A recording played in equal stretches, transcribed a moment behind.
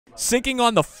Syncing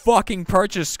on the fucking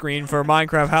purchase screen for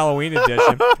Minecraft Halloween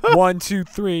Edition. 1, 2,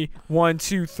 3. 1,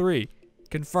 2, 3.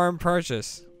 Confirm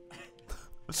purchase.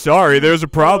 Sorry, there's a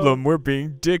problem. We're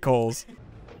being dickholes.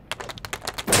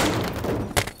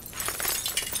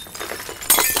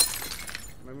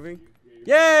 Am I moving?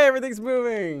 Yay! Everything's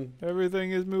moving.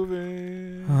 Everything is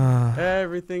moving.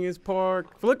 Everything is pork.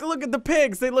 Look at the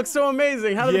pigs. They look so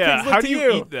amazing. How do the pigs look how to do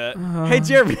you eat that? Hey,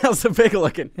 Jeremy, how's the pig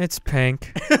looking? It's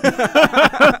pink.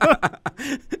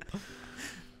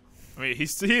 I mean, he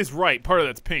is right. Part of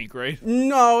that's pink, right?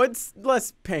 No, it's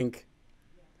less pink.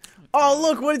 Oh,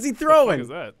 look, what is he What throwing? is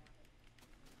that?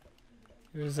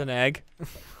 Here's an egg.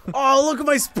 Oh, look at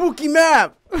my spooky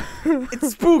map.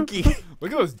 It's spooky.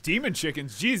 Look at those demon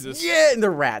chickens. Jesus. Yeah, and they're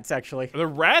rats, actually. Are they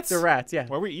rats? They're rats, yeah.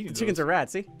 Why are we eating The chickens are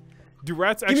rats, see? Do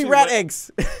rats actually Give me rat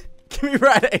eggs. Give me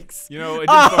rat eggs. You know, it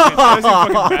doesn't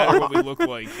fucking matter what we look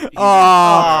like.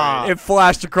 It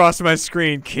flashed across my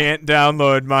screen. Can't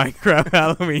download Minecraft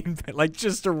Halloween. Like,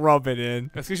 just to rub it in.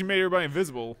 That's because you made everybody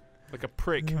invisible. Like a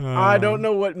prick. I don't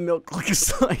know what milk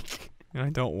looks like. I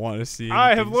don't want to see.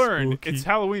 I have learned. Spooky. It's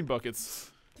Halloween buckets.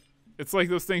 It's like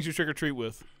those things you trick or treat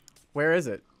with. Where is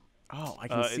it? Oh, I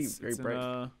can see very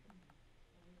bright.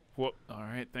 All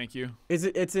right, thank you. Is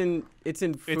it? It's in food. It's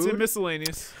in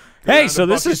miscellaneous. Hey, so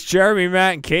this is Jeremy,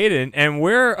 Matt, and Caden, and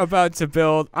we're about to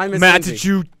build. I'm Miss Matt, Lindsay. did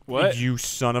you? What? You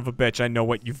son of a bitch! I know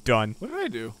what you've done. What did I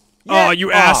do? Yeah. Oh,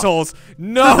 you assholes!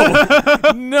 No,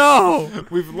 no!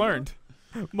 We've learned.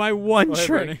 My one Go ahead,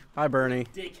 trick. Bernie. Hi, Bernie.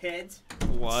 Dickheads.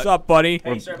 What? What's up, buddy?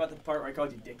 Hey, sorry about the part where I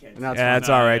called you dickheads. No, it's Yeah, fine. it's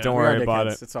all right. yeah. Don't We are worry about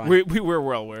dickheads. it. It's fine. We're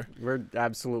well aware. We're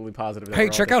absolutely positive. That Hey, we're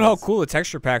all check out how dickheads. cool the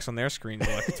texture packs on their screens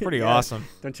look. It's pretty Yeah. awesome.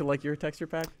 Don't you like your texture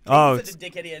pack? Oh, He's such a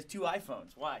dickhead. He has 2 iPhones.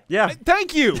 Why? Yeah.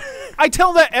 Thank you. I tell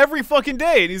him that every fucking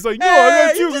day, and he's like, "No, Hey, I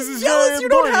got you're you. This just is jealous very you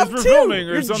don't important. have It's to. for filming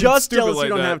or You're something just stupid jealous like you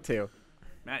don't that." have to.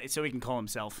 Matt, it's so he can call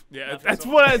himself. Yeah, that's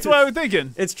what I was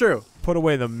thinking. It's true. put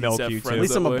away the milk, have you friends At two.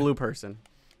 least that I'm a way. blue person.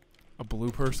 A blue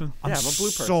person? I'm Yeah, I'm a blue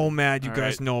person. so mad you All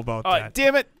guys right. know about Oh, that.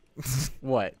 damn it!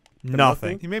 What?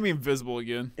 Nothing. He made me invisible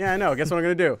again. Yeah, I know. Guess what I'm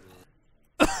gonna do?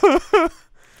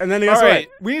 And then All guess right,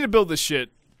 we need to build this shit.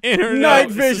 Internet. Night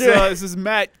This is, vision. This is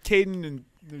Matt, Caden, and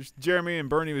there's Jeremy and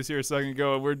Bernie was here a second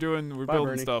ago. We're Bye, building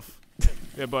Bernie. stuff.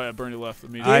 Yeah, but Bernie left Give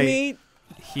immediately. me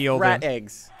Healed rat him.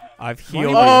 eggs. I've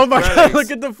healed Oh him. my Rat god! eggs.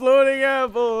 Look at the floating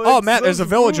apple. Oh, It's Matt, so there's a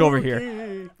village over here.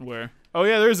 spooky. Where? Oh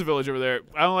yeah, there is a village over there.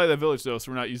 I don't like that village though,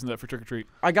 so we're not using that for trick or treat.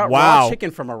 I got Wow. raw chicken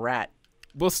from a rat.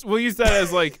 We'll use that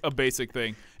as like a basic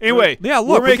thing. Anyway, Yeah,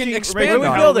 look, we're we can making, expand we're What making are we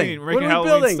on it. building? Halloween, we're What making are we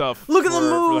Halloween building? stuff. Look at the for the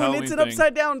moon. Halloween It's an thing.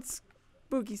 upside down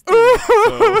spooky thing.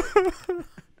 So,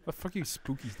 the fuck are you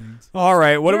spooky things? All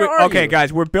right, what Where are we? are Okay, you?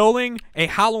 guys, we're building a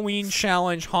Halloween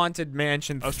challenge haunted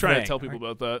mansion. I was trying to thing. tell people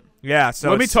about that. Yeah, so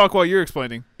Let me it's- talk while you're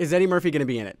explaining. Is Eddie Murphy gonna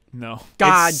be in it? No.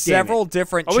 God it's damn several it.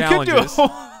 different Oh, we could do challenges.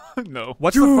 a No.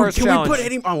 What's Dude, the first can challenge? we put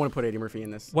Eddie? I want to put Eddie Murphy in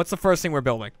this. What's the first thing we're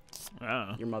building? I don't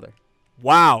know. Your mother.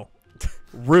 Wow,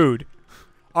 rude.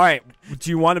 All right, do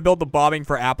you want to build the bobbing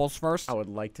for apples first? I would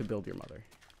like to build your mother.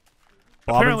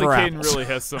 Bobbing Apparently, for Caden apples. really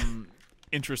has some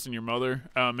interest in your mother.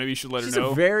 Maybe you should let She's her know.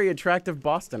 a very attractive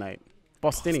Bostonite.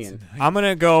 Bostonian. I'm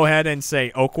gonna go ahead and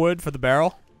say oakwood for the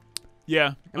barrel. Yeah.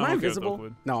 Am I'm I okay with invisible?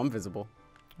 Oakwood. No, I'm visible.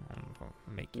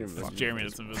 Make you You're It's fucking Jeremy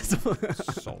that's invisible.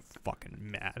 so fucking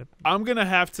mad. I'm gonna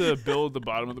have to build the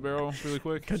bottom of the barrel really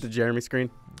quick. Cut to Jeremy screen.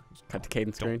 Cut to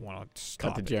Caden screen. Don't want to stop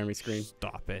Cut to it. Jeremy screen.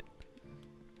 Stop it.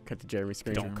 Cut to Jeremy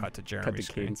screen. Don't cut to Jeremy Cut to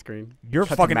screen. Caden screen. You're Cut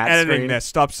to fucking Matt's editing screen. this.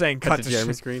 Stop saying Cut to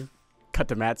Jeremy sh- screen. Cut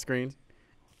to Matt's screen.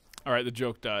 All right, the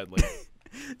joke died. Like,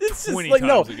 It's just 20 like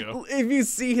no. times ago. If you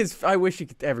see his, I wish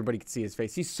everybody could see his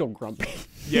face. He's so grumpy.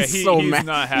 yeah, he's so he's mad.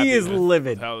 not happy. He is with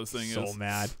livid. How this thing So is.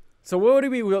 mad. So what do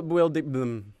we build?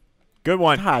 Good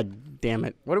one. God damn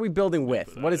it! What are we building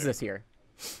with? that What is there. this here?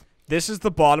 This is the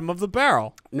bottom of the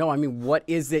barrel. No, I mean, what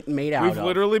is it made out We've of?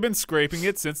 literally been scraping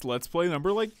it since Let's Play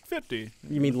number like 50.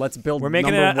 You mean let's build? We're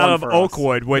making number it out one of for oak us.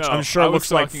 wood, which No, I'm sure I was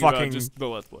looks like talking about fucking just the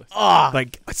Let's Play. Ah,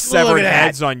 like severed at that.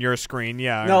 heads on your screen.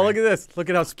 Yeah. no, alright. look at this. Look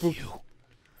at how spooky.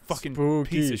 Fucking Spooky.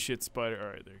 piece of shit spider. All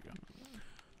right, there you go.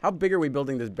 How big are we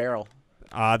building this barrel?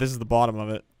 This is the bottom of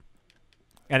it.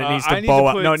 And it needs I to need bow to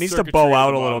out. put No, it needs to circuitry bow at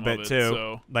out the a little bottom bit of it, too.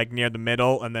 so- Like near the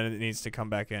middle, and then it needs to come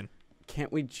back in. Can't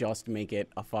we just make it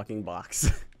a fucking box?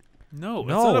 No, it's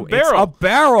No, not a barrel. it's a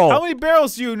barrel. How many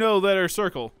barrels do you know that are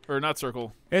circle or not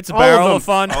circle? It's a All of barrel them. of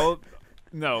fun.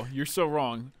 No, you're so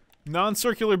wrong.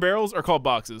 Non-circular barrels are called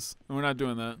boxes, and we're not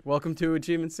doing that. Welcome to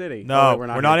Achievement City. No, Oh, we're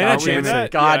not here. in Are we Achievement that?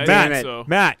 City. God Yeah, damn I it! think so.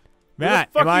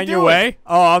 Matt, fuck am I you in your doing? way?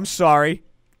 Oh, I'm sorry.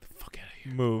 Fuck out of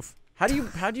here. Move. How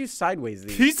do you sideways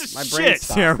these? Piece of My brain shit.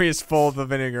 stopped. Jeremy is full of the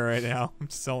vinegar right now. I'm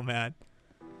so mad.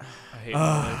 I hate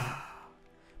my life.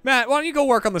 Matt, why don't you go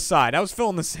work on the side? I was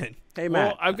filling this in. Hey, Matt.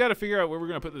 Well, I've got to figure out where we're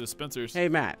gonna put the dispensers. Hey,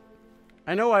 Matt.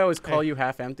 I know I always call you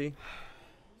half empty,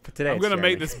 but today I'm it's gonna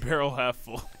make Jeremy. this barrel half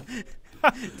full.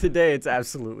 Today it's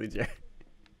absolutely Jeremy.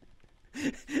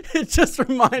 It just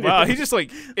reminded Wow, me. he just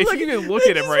like if Look, you can look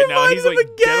it at him just right now, he's like reminded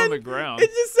him dead on the again. ground. It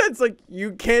just says like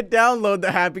you can't download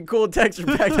the happy cool texture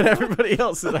pack that everybody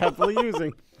else is happily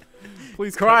using.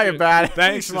 Please Cry cut about it.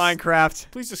 Thanks, Please just-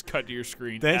 Minecraft. Please just cut to your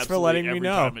screen. Thanks for absolutely letting me every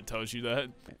know. time it tells you that.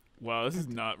 Wow, this is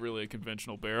not really a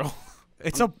conventional barrel.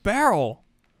 It's a barrel.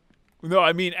 No,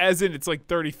 I mean as in it's like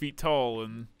 30 feet tall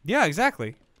and Yeah,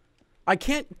 exactly. I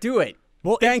can't do it.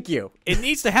 Well, Thank you. it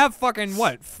needs to have fucking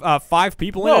what? 5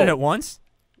 people Whoa. in it at once.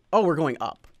 Oh, we're going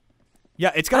up.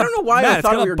 Yeah, it's I gonna. don't know why Matt, I it's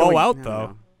thought gonna we were bow going out no, though,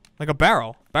 no. like a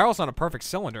barrel. Barrel's not a perfect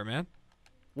cylinder, man.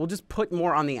 We'll just put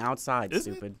more on the outside,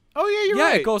 Isn't it? stupid. oh yeah, you're Yeah,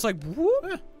 right. it goes like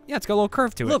whoop. Yeah, it's got a little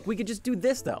curve to it. Look, we could just do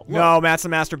this though. Look, No, Matt's the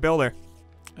master builder.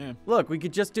 look, we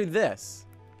could just do this,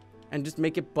 and just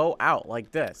make it bow out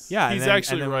like this. Yeah, and He's then-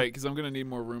 actually and then- right because I'm gonna need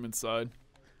more room inside.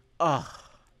 Ugh.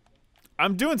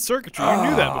 I'm doing circuitry. You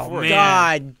knew that before.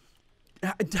 man.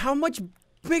 God, how much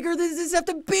bigger does this have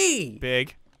to be?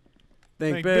 Big.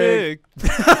 Think Think big.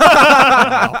 big.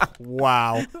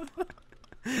 Wow.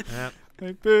 Yep.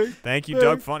 Think big. Thank you, Big.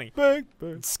 Doug. Funny. Big.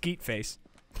 Big. Skeet face.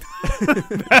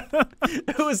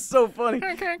 It was so funny.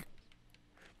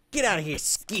 Get out of here,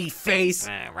 ski face.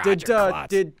 Did Roger Did just-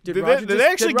 they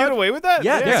actually did get Roger- away with that?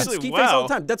 Yeah, They they actually, said ski wow. face all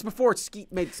the time. That's before Skeet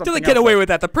made something. Did they get else away up. with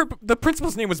that? The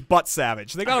principal's name was Butt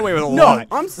Savage. They got away with a No, lot.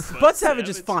 Butt Savage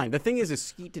is Savage. fine. The thing is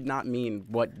Skeet did not mean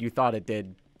what you thought it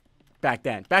did back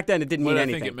then. Back then, it didn't What mean did I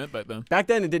anything. think it meant back then? Back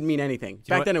then, it didn't mean anything. know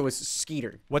Back what- then, it was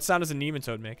Skeeter. What sound does a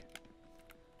nematode make?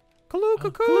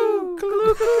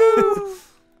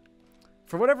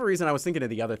 For whatever reason, I was thinking of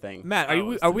the other thing. Matt,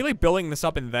 Oh, are we like building this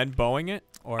up and then bowing it?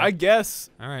 Or I guess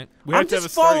all right. we I'm have to have a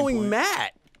just starting following point.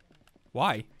 Matt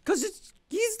Why? because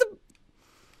he's the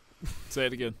Say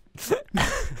it again.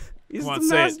 he's Come on, the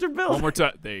say master it. builder. One more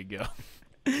time. There you go.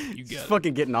 You He's got it.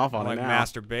 fucking getting off on I'm it like now.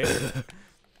 masturbate.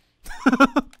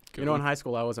 You know, in high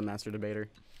school, I was a master debater.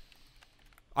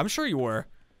 I'm sure you were,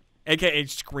 AKA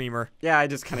screamer. Yeah, I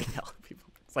just kind of yell at people.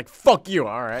 It's like, fuck you,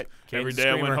 all right. Every Caden day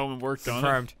I went Screamer. home and worked on it.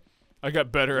 Confirmed. I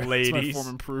got better as my Ladies. form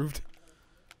improved.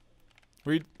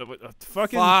 Read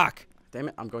fucking. Fuck. Damn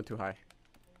it, I'm going too high.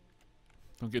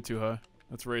 Don't get too high.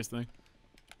 That's Ray's thing.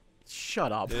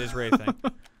 Shut up. It is Ray thing.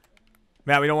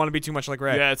 Matt, we don't want to be too much like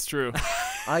Ray. Yeah, it's true.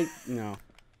 No.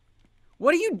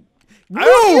 What are you? I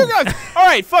don't, you guys, all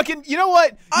right, fucking. You know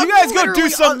what? I'm You guys go do literally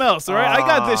something else. All right, I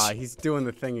got this. He's doing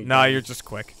the thing again. No, you're just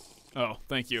quick. Oh,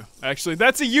 thank you. Actually,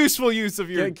 that's a useful use of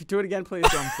your Do it again, please.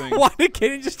 dumb thing. Why did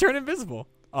Kaden just turn invisible?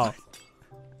 Oh.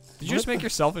 Did you just make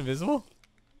yourself invisible?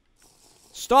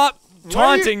 Stop are you-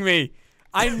 taunting me.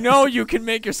 I know you can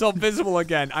make yourself visible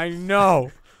again. I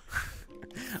know.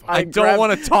 I don't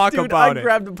want to talk Dude, about I it.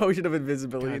 grabbed a potion of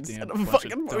invisibility Goddamn instead of bunch a of fucking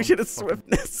dumb potion of fucking-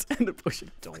 swiftness and a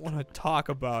potion. Don't want to talk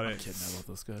about it. Kidding, I love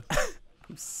those guys.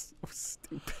 I'm so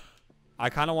stupid. I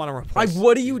kind of want to replace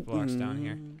What are these you blocks down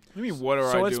here. I mean, what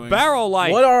are So I it's doing?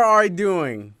 barrel-like. What are I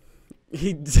doing?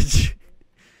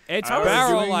 It's I was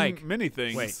barrel-like. doing many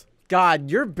things. Wait. God,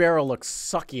 your barrel looks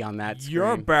sucky on that screen.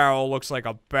 Your barrel looks like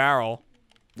a barrel.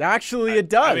 Actually, it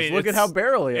does. mean, Look at it's- how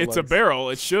barrely it It's a looks. barrel.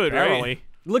 It should, right? Barely.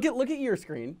 Look at your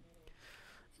screen.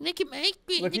 Look at my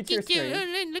screen. Look at your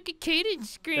screen. Look at Caden's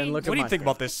screen. Then look What at do you my think screen.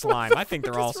 about this slime? I think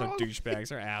they're all is some wrong? douchebags.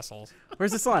 They're assholes.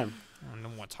 Where's the slime? I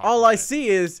don't want to talk All about I it. see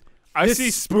is I this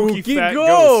see spooky fat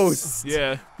ghost. ghosts.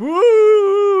 Yeah.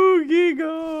 Spooky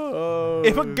ghost.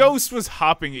 If a ghost was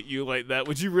hopping at you like that,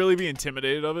 would you really be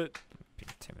intimidated of it? Be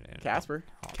intimidated. Casper.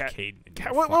 Oh, Cat- Caden, you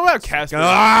What fucking about Casper?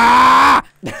 Ah!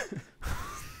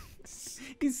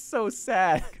 He's so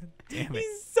sad. Damn it.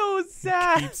 He's so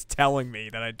sad. Keeps telling me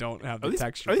that I don't have the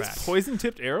texture are these pack.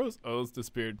 poison-tipped arrows? Oh, those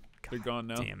disappeared. They're gone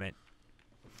now. Damn it.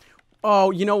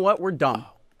 Oh, you know what? We're dumb.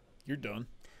 You're done.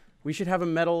 We should have a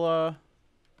metal.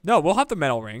 No, we'll have the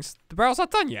metal rings. The barrel's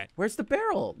not done yet. Where's the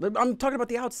barrel? I'm talking about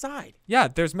the outside. Yeah,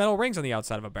 there's metal rings on the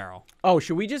outside of a barrel. Oh,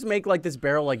 should we just make like this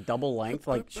barrel like double length?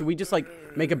 Like, should we just like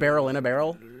make a barrel in a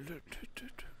barrel?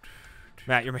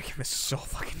 Matt, you're making this so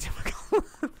fucking difficult.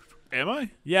 Am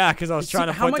I? Yeah, because I was So trying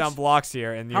to how put much- down blocks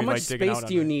here, and you're How much like digging space out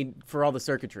do you on it. need for all the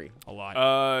circuitry? A lot.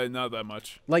 Not that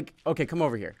much. Like, okay, come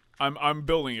over here. I'm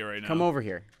building it right now. Come over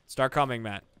here. Start coming,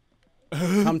 Matt.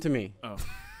 Come to me. Oh.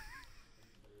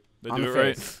 Did I On do the it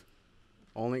right? face.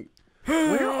 Only.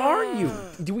 Where are you?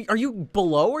 Are you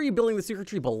below? Are you building the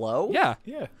circuitry below? Yeah,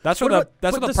 Yeah. that's what the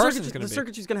but person's circuitry- gonna the be.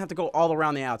 circuitry's gonna have to go all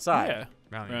around the outside. Yeah.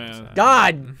 Around the Right, outside.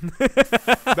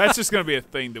 God, That's just gonna be a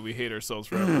thing that we hate ourselves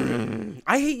for.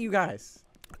 I hate you guys.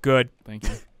 Good. Thank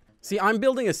you. See, I'm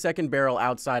building a second barrel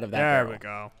outside of that There barrel. we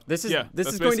go. This is Yeah, this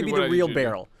that's is going to be basically what the I need real you to do.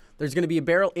 barrel. There's going to be a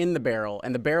barrel in the barrel,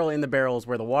 and the barrel in the barrel is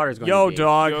where the water is going Yo, to be.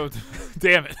 dog. Yo,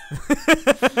 damn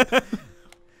it.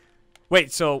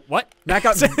 Wait, so what? Matt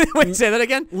got, Wait, say that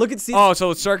again? look at see. Oh, so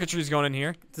the circuitry's going in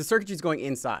here? The circuitry's going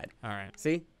inside. All right.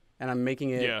 See? And I'm making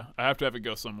it. Yeah, I have to have it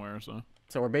go somewhere. So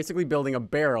So we're basically building a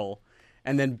barrel,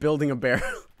 and then building a barrel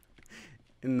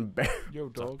in the barrel. yo,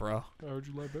 What's up, dog. bro? How would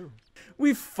you like barrels?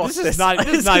 We fucked This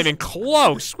is not even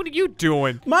close. What are you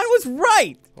doing? Mine was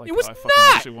right. Like, It was I fucking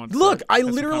not! actually want to Look, start- I have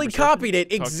some literally conversation, copied it talk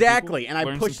to exactly, people, and I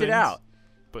learn pushed some it things. out.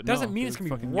 But Doesn't no, mean it's they're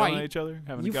gonna be fucking yelling right. at each other,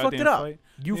 having You a fucked it goddamn up. fight.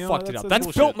 You know, fucked it up. That's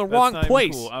bullshit. built in the That's wrong not even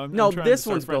place. cool. I'm No, trying to this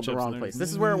start one's built the friendships wrong and place. everything.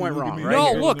 This is where it went Look at wrong, me, right No,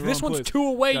 here. building look, the this wrong one's place. 2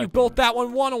 away. You God built damn that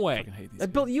one 1 it. I away. fucking hate these I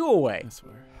built people. you away. I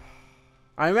swear.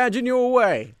 I imagine you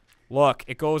away. Look,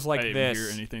 it goes like I didn't even hear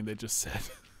this. anything they just said.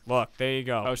 Look, there you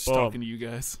go. I was just Boom. talking to you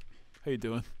guys. How you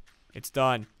doing? It's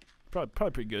done. Probably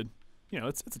pretty good. You know,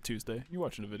 it's a Tuesday. You're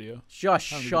watching a video.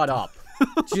 Just don't shut even- up.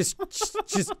 just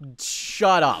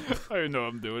shut up. I don't know what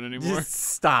I'm doing anymore. Just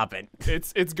stop it.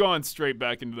 It's gone straight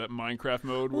back into that Minecraft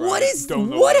mode. Where What I is don't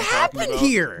know what I'm talking happened about.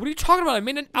 here? What are you talking about? I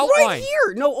made an outline. Right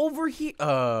here. No, over here.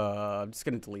 I'm just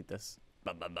gonna delete this.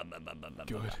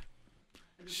 Good.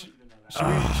 Should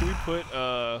we put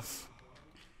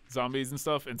zombies and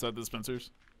stuff inside the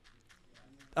dispensers?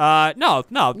 No.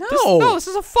 No. This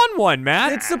is a fun one,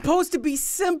 Matt. It's supposed to be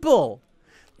simple.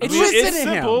 It's Listen it's to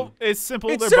simple. him. It's simple.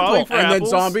 It's They're simple. bowling for And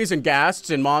apples. then zombies and ghasts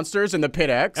and monsters and the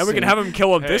pit X. and we can have him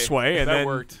kill him this Hey, way, and that then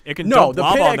worked. it can No, dump the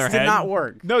lava pit on X their did head. not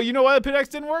work. No, you know why the pit X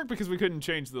didn't work? Because we couldn't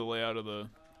change the layout of the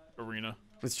arena.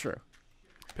 It's true.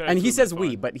 Pit And X he would've says been we,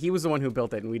 fine. but he was the one who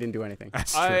built it, and we didn't do anything.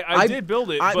 That's true. I did build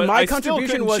it, but my I still contribution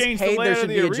couldn't was, change the hey, layout there of should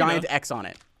the be a arena. giant X on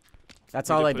it. That's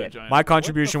We all I put a did. giant- My What the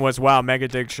contribution was, wow, Mega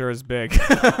Dig sure is big. He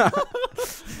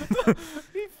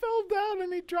fell down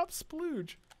and he dropped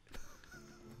splooge.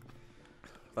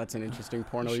 That's an interesting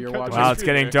porno should you're cut the watching. Wow, it's True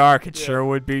getting there. dark. It Yeah. sure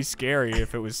would be scary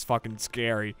if it was fucking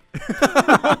scary.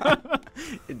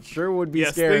 It sure would be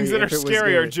Yes, scary. things that are if it was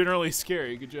scary are good. generally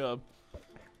scary. Good job.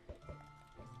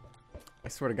 I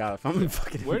swear to God, if I'm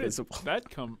fucking Where did invisible. that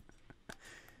come?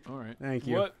 All right. Thank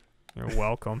you. What? You're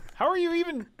welcome. How are you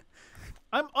even?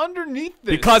 I'm underneath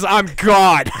this. Because I'm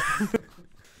God. All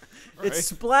It's right.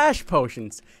 splash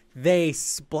potions. They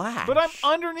splash. But I'm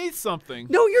underneath something.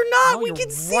 No, you're not. No, we you're can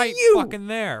see right you. fucking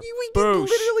there. We can Boosh.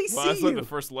 literally Well, see that's you. like the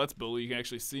first Let's Build. You can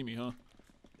actually see me, huh?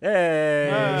 Hey,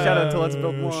 shout out to Let's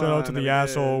Build One. Shout out to that we the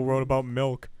asshole who did. wrote about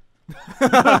milk.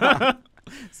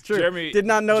 It's true. Jeremy- Did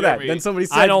not know that. Jeremy, Then somebody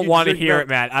said I don't want to hear it,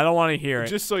 Matt. I don't want to hear it.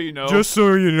 Just so you know. Just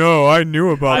so you know, I knew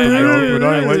about the milk, but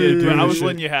I let you do I this was shit.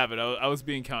 letting you have it. I was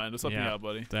being kind. Just help me Yeah. out,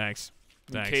 buddy. Thanks.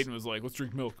 And Thanks. Caden was like, "Let's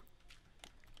drink milk."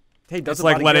 Hey, does It's a lot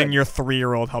like of letting good. your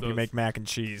 3-year-old help you Does. make mac and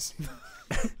cheese.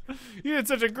 You did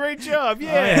such a great job. I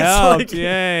Yeah, helped, like-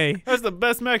 yay. that's the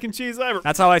best mac and cheese I ever.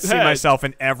 That's how I see had. myself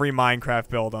in every Minecraft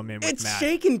build I'm in with It's Matt.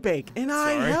 shake and bake, and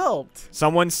I Sorry. helped.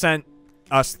 Someone sent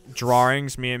us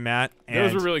drawings, me and Matt, and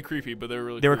Those were really creepy, but they were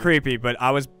really. they were cool. creepy, but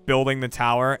I was building the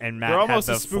tower, and They're Matt had almost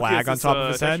the as spooky flag on as top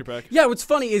of his head. texture pack. Yeah, what's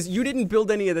funny is you didn't build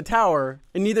any of the tower,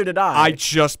 and neither did I. I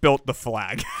just built the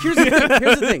flag. Here's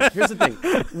the thing. Here's the thing.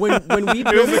 When we It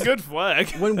was a built good flag.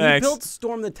 when we Thanks. built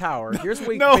Storm the Tower, here's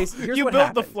what No, here's you what built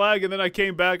happened. the flag, and then I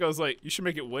came back. I was like, "You should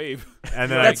make it wave."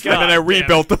 And then, That's and then I God damn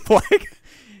rebuilt the flag.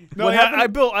 No, What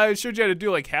happened- I showed you how to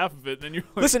do like half of it. And then you're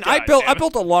like, Listen, "God I damn it."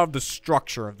 built a lot of the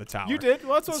structure of the tower. You did.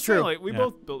 Well, that's what I was It's saying. true. Like we Yeah.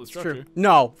 both built the It's structure. true.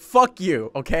 No, fuck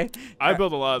you. Okay. I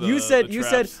built a lot of the. You said the you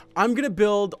said traps. I'm gonna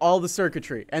build all the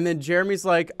circuitry, and then Jeremy's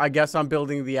like, I guess I'm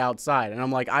building the outside, and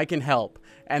I'm like, I can help,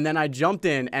 and then I jumped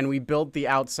in and we built the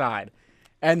outside,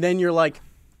 and then you're like,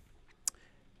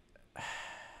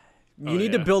 you Oh,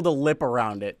 need to yeah. build a lip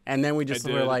around it, and then we just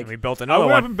I were did. like, We built I another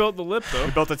went up one. and built the lip though.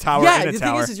 We built a tower yeah. in a The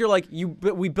tower. thing is you're like,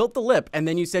 we built the lip, and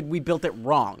then you said we built it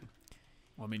wrong.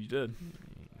 Well, I mean, you did.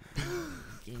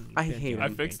 I hate I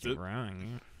it. fixed it.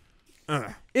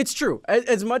 It's true.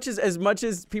 As much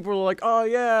as people are like, oh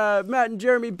yeah, Matt and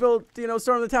Jeremy built,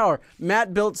 Storm the Tower.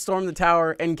 Matt built Storm the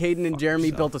Tower, and Caden and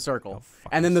Jeremy built a circle, fuck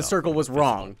and then the yourself, circle you was physical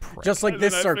wrong, prick. just like And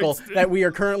this then I circle fixed it. that we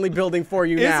are currently building for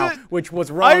you Is now, it? which was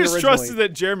wrong I just originally. trusted that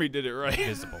Jeremy did it right.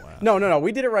 Visible ass. No,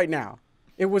 we did it right now.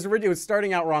 It was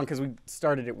starting out wrong because we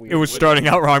started it weird. It was starting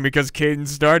out wrong because Caden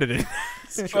started it.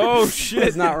 Oh shit!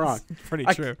 It's not wrong. Pretty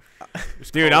I- true.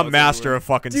 Just Dude, call I'm us master everywhere. of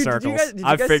fucking Dude, circles. did you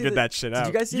I guys see figured the- that shit out.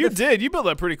 Did you guys see You the, did. You built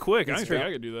that pretty quick. I It's didn't think true.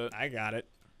 I could do that. I got it.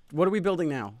 What are we building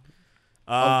now?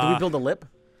 Do we build a lip?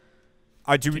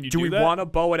 Do Can you do do we that? want to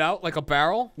bow it out like a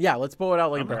barrel? Yeah, let's blow it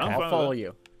out like a I'm barrel. fine I'll with follow that.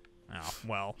 you. Oh,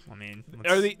 well, I mean.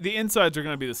 Are the insides are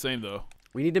gonna be the same though?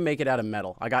 We need to make it out of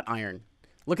metal. I got iron.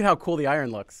 Look at how cool the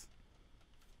iron looks.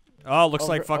 Oh, looks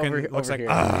like fucking. Looks like.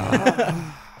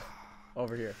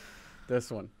 Over here. This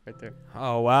one right there.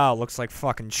 Oh wow, looks like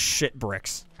fucking shit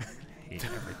bricks. I hate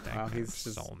everything. Wow, I'm he's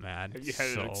just so mad. You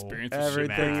had so, an experience with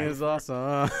shit. Everything mad. is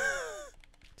awesome.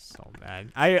 So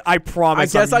mad. I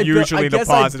promise guess I'm I built- usually I the guess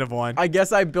I- positive one. I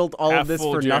guess I built all Half of this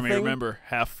full, for Jeremy, nothing. remember,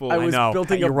 half full. I I was know.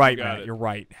 building You're a- right, Got Matt. it. You're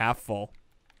right. Half full.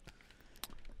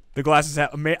 The glass is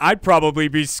half. I'd probably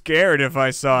be scared if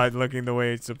I saw it looking the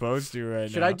way it's supposed to right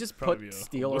Should now. I just put Probably a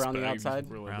steel homeless around the bag outside?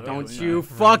 really Around bad, the Don't yeah. you Around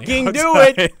the fucking do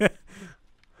it! outside.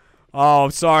 Oh,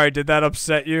 I'm sorry. Did that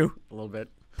upset you? A little bit.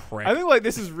 Prick. I think like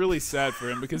this is really sad for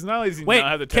him because not only does he Wait,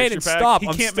 not have the texture Kaden, pack, stop. he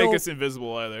I'm can't still- make us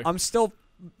invisible either. I'm still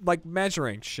like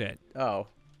measuring shit. Oh.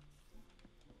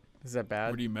 Is that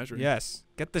bad? What are you measuring? Yes.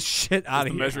 Get the shit out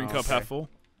Is of the here. measuring Oh, cup okay. half full?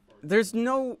 There's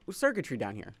no circuitry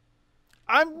down here.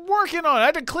 I'm working on it. I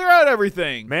had to clear out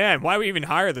everything. Man, why we even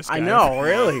hire this guy? I know,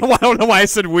 really. I don't know why I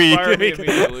said we. Fire me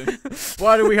immediately.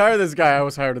 Why did we hire this guy? I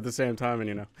was hired at the same time, and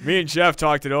you know. Me and Jeff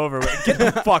talked it over. Get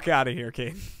the fuck out of here,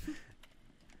 Kate.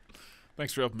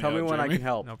 Thanks for helping me Tell out, me when I Jeremy. can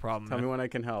help. No problem. Tell me man. when I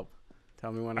can help.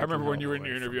 Tell me when I remember when you were in away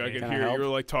your from interview, I me. could Can I hear help? you were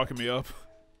like talking me up.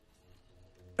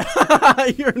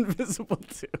 You're invisible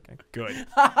too. Okay, good.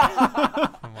 I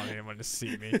don't want anyone to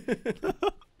see me.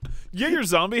 You have your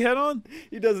zombie head on?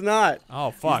 He does not.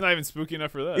 Oh He's fuck. not even spooky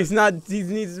enough for that. He's not. He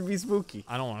needs to be spooky.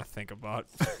 I don't want to think about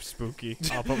spooky.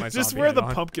 I'll put my Just zombie wear head the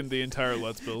on. pumpkin the entire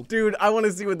Let's Build. Dude, I want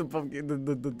to see what the pumpkin,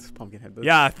 the pumpkin head does.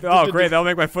 Yeah. Oh great. That'll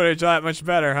make my footage that much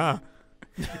better, huh?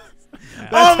 Oh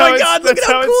That's my how it's- God! Look that's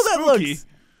at how how cool it's that spooky. looks.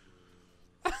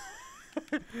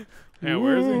 Yeah,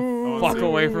 where is he? Oh, Fuck it's-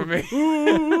 away from me.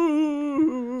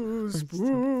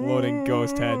 Floating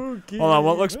ghost head. Hold on.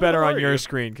 What looks better Where on are your you?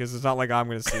 screen? Because it's not like I'm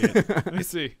gonna see it. Let me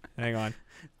see. Hang on.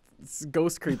 It's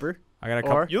ghost creeper. I got a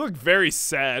couple. Or You look very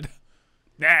sad.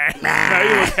 Nah. Now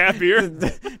you look happier.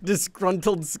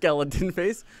 disgruntled skeleton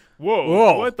face. Whoa.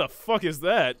 Whoa. What the fuck is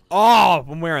that? Oh,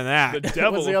 I'm wearing that. The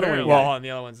devil. What's the other one? apparently. Well, and the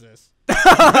other one's this.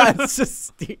 It's just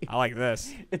Steve. I like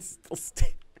this. It's still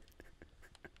Steve.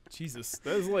 Jesus.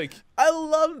 That is like. I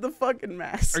love the fucking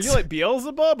mask. Are you like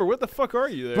Beelzebub or what the fuck are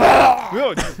you there?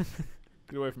 Whoa, get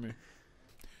away from me.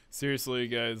 Seriously,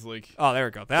 guys. Like. Oh, there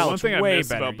we go. That The one looks thing I way miss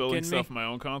better. about You building kidding me? stuff on my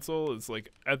own console is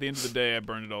like at the end of the day I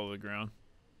burned it all to the ground.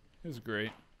 It was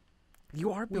great.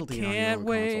 You are building it on Can't your own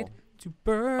wait console. to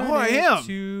burn Oh, I it am.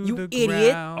 to You the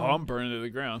idiot. ground. Oh, I'm burning it to the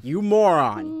ground. You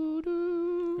moron.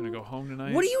 I'm gonna go home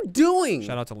tonight. What are you doing?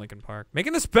 Shout out to Lincoln Park.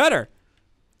 Making this better.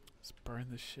 Just burn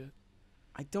this shit.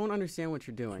 I don't understand what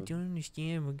you're doing. don't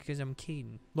understand because I'm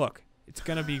kidding. Look, it's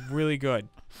going to be really good.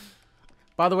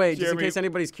 By the way, just in Jeremy- case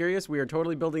anybody's curious, we are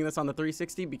totally building this on the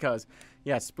 360 because,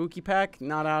 yeah, Spooky Pack,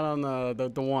 not out on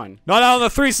the one. Not out on the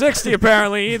 360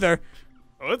 apparently either.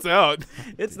 Oh, it's out.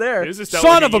 It's there. It was just out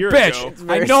Son like of a year bitch. ago. It's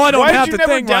very- I know I don't Why have did you the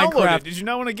never thing, download Minecraft. it? Did you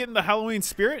not want to get in the Halloween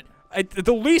spirit?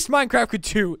 The least Minecraft could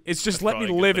do is just That's let me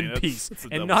probably a good live thing. in That's- peace that's the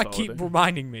and devil's not keep holiday.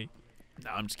 reminding me.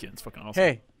 Nah, I'm just kidding. It's fucking awesome.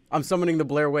 Hey, I'm summoning the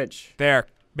Blair Witch. There.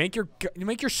 Make your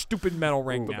stupid metal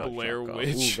ring now. Blair chaka, Witch.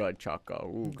 Ooga chaka,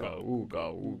 ooga,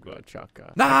 ooga, ooga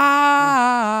chaka.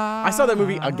 Nah. I saw that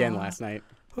movie again last night.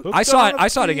 I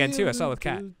saw it again too. I saw it with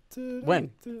Kat.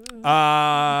 When?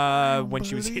 When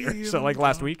she was here. So like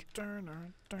last week.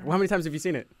 Well, how many times have you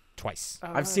seen it? Twice.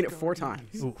 I've seen it 4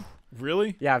 times. Ooh.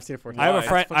 Really? Yeah, I've seen it 4 times. I have a Why?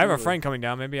 friend. Fucking I have a movie. friend coming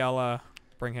down. Maybe I'll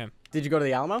bring him. Did you go to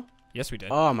the Alamo? Yes, we did.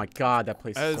 Oh my God, that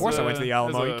place. As Is course I cool. went to the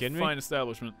Alamo, as you a kidding me? fine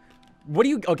establishment. What do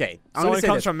you? Okay, I'm Someone gonna say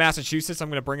comes this. from Massachusetts. I'm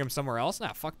gonna bring him somewhere else.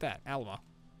 Nah, fuck that. Alamo.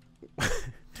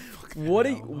 What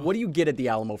do you get at the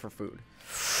Alamo for food?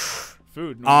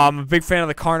 Food. I'm a big fan of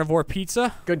the carnivore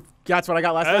pizza. Good. That's what I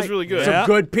got last That night. was really good. Some Yeah.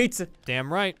 good pizza.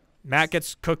 Damn right. Matt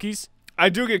gets cookies. I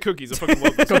do get cookies. I fucking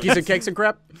love those. Cookies and cakes and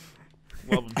crap.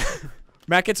 Love them.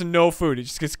 Matt gets no food. He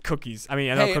just gets cookies. I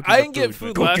mean, I know Hey, cookies I are didn't get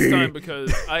food but- last time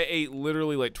because I ate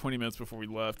literally like 20 minutes before we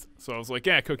left. So I was like,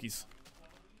 yeah, cookies.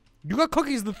 You got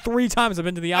cookies the 3 times I've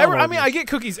been to the Alamo. I mean, I get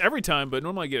cookies every time, but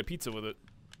normally I get a pizza with it.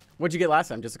 What'd you get last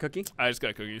time? Just a cookie? I just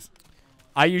got cookies.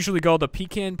 I usually go the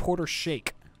pecan porter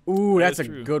shake. Ooh, That that's a is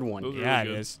true. good one. Those are Yeah, really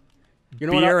it good. is. You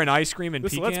know what? Beer and ice cream and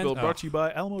This pecan. Let's Build Oh. brought to you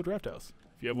by Alamo Draft House.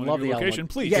 If you have one Love in your the location,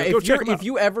 Alamo. please Yeah, go if, check them out. if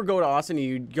you ever go to Austin and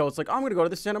you go, it's like, I'm going to go to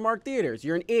the Cinemark theaters.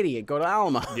 You're an idiot. Go to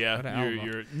Alamo. Yeah, Go to you're,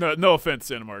 Alamo. you're no offense,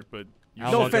 Cinemark, but you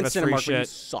Alamo, No give offense, us free Cinemark, but you shit.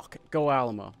 suck. Go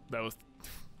Alamo. that was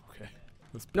okay.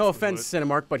 That's No basically offense,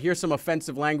 Cinemark, but here's some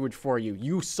offensive language for you.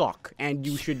 You suck, and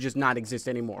you should just not exist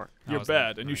anymore. That You're was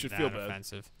bad, not and you should that feel bad.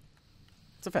 Offensive.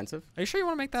 It's offensive. Are you sure you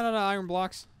want to make that out of iron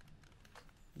blocks?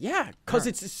 Yeah, because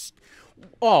it's.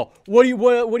 Oh, what do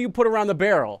you put around the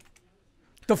barrel?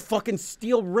 The fucking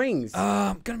steel rings.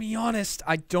 I'm gonna be honest.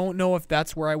 I don't know if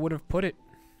that's where I would have put it.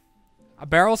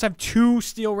 Barrels have 2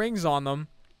 steel rings on them.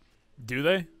 Do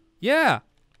they? Yeah.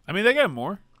 I mean, they got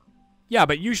more. Yeah,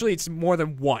 but usually it's more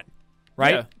than one,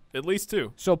 right? Yeah, at least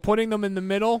 2. So putting them in the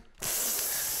middle.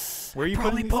 Where are you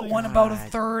Probably putting put these one things? about a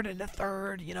third and a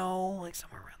third, you know, like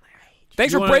somewhere around there.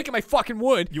 Thanks You for wanna- breaking my fucking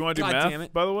wood. You want to do God math, damn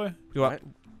it. by the way? Do what?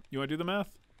 You want to do the math?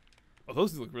 Oh,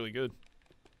 those look really good.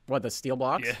 What, the steel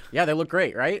blocks? Yeah. Yeah, they look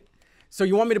great, right? So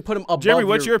you want me to put them above Jeremy,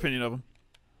 what's your opinion of them?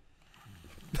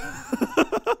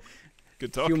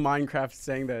 Good talk. Cue Minecraft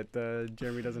saying that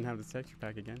Jeremy doesn't have the texture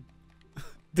pack again.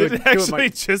 Did Do it do actually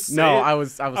Mike. just say No, it? I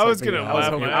was I was hoping gonna it. I was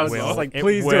laugh hoping. my I was ass just off. like, It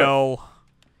please do it. will.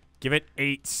 Give it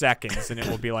 8 seconds, and it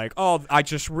will be like, oh, I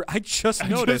just noticed.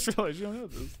 just realized you don't know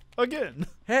this. Again.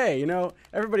 Hey, you know,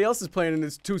 everybody else is playing in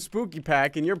this too spooky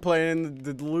pack, and you're playing in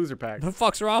the loser pack. The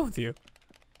fuck's wrong with you?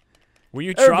 Were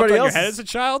you Everybody chopped on your else head is- as a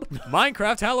child?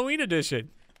 Minecraft Halloween edition.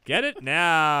 Get it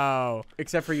now.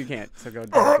 Except for you can't. So go. do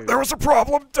it. was a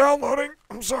problem downloading.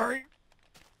 I'm sorry.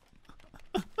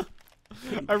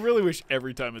 I really wish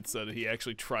every time it said it, he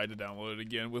actually tried to download it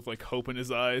again with like hope in his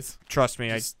eyes. Trust me,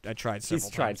 Just- I tried several He's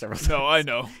tried times. several times. No, I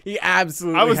know. He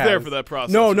absolutely. I was there has. for that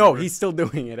process. No, no, remember? he's still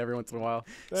doing it every once in a while.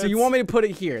 So you That's- want me to put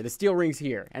it here? The steel rings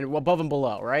here, and above and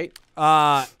below, right?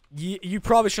 You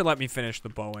probably should let me finish the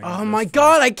bowing. Oh my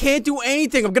God, I can't do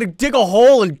anything. I'm gonna dig a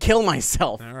hole and kill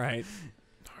myself. All right.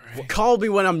 Well, call me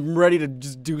when I'm ready to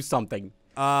just do something.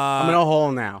 I'm in a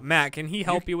hole now. Matt, can he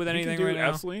help you with You anything can do right now?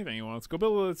 absolutely anything you want. Let's go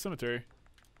build a cemetery.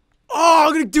 Oh,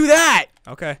 I'm gonna do that.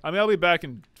 Okay. I mean, I'll be back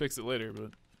and fix it later,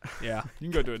 but Yeah. you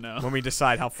can go do it now. When we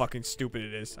decide how fucking stupid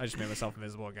it is. I just made myself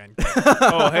invisible again.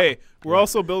 Oh, hey, we're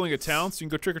also building a town, so you can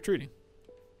go trick or treating.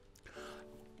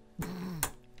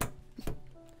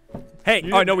 Hey, You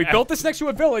oh no, didn't we ask- built this next to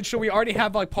a village, so we already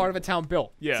have like part of a town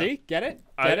built. Yeah. See? Get it?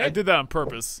 I Get it? did that on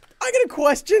purpose. I got a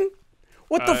question.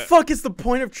 What the Uh, fuck is the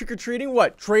point of trick or treating?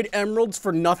 What? Trade emeralds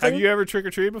for nothing? Have you ever trick or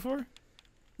treated before?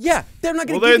 Yeah, they're not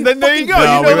gonna Well, give you then there you fucking go.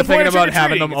 No, you know we were the point thinking of about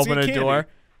having them trick-or-treating. open It's a candy. door,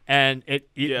 and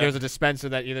Yeah. there's a dispenser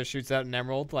that either shoots out an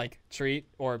emerald, like treat,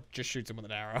 or just shoots him with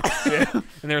an arrow. Yeah.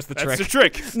 And there's the That's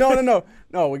trick. the trick.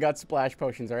 No. We got splash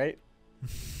potions, all right?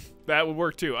 That would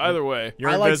work too. Either way.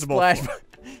 You're I like invisible. splash.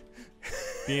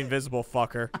 Be invisible,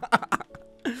 fucker.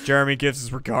 Jeremy gives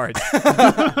his regards.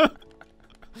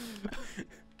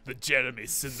 The Jeremy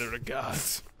send their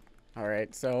regards. All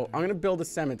right, so I'm gonna build a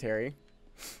cemetery.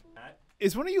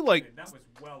 Is one of you like That was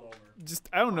well over. just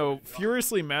I don't know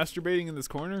furiously masturbating in this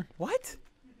corner? What?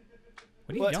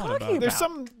 What are you What? yelling Talking about? There's about?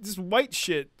 some just white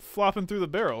shit flopping through the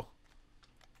barrel.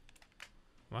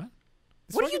 What?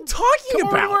 It's What are you fucking- talking Come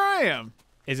over to about? where I am.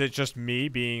 Is it just me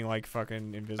being like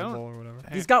fucking invisible don't- or whatever?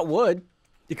 He's got wood.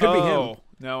 It could be him. Oh,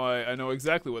 now I know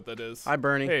exactly what that is. Hi,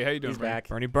 Bernie. Hey, how you doing, He's Bernie? back.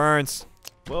 Bernie Burns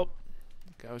Well,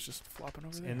 guy was just flopping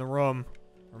over there. in the room.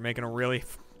 We're making a really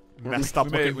We're messed ma- up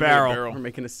We made- looking we made a barrel. barrel. We're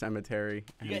making a cemetery.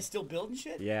 You guys still building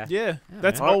shit? Yeah. Yeah,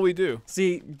 that's man. all we do.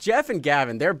 See, Jeff and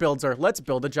Gavin, their builds are let's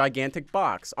build a gigantic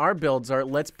box. Our builds are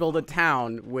let's build a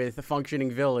town with a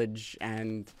functioning village,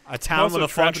 and A town Also with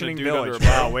a trapping a functioning dude under village. a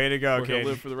barrel Wow, way to go, Where he'll kid.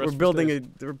 live for the rest we're of his building days.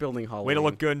 we're building Halloween. Way to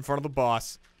look good in front of the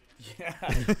boss. Yeah.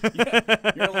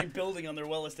 You're only building on their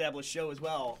well-established show as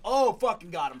well. Oh, fucking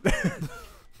got him.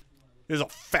 There's a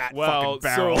fat Well, fucking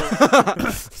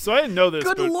barrel. so I didn't know this,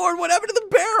 Good but Lord, what happened to the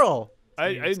barrel? I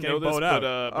It's didn't know getting this,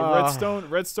 bowed but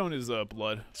redstone is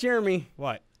blood. Jeremy,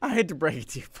 What? I hate to break it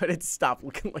to you, but it stopped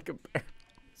looking like a bear.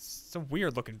 It's a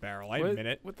weird looking barrel. I What- admit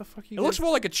it. What the fuck? It looks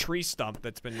more like a tree stump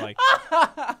that's been like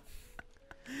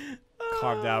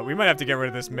carved out. We might have to get rid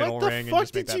of this middle What the ring and fuck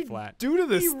just make did that you flat. do to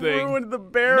this You thing? ruined the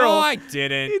barrel. No, I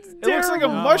didn't. It's It looks like a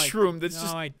terrible. mushroom that's no,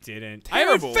 just I didn't. terrible.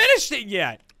 I haven't finished it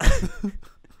yet.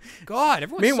 God,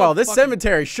 everyone's Meanwhile, so this fucking,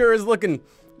 cemetery sure is looking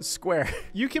square.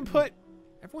 You can put.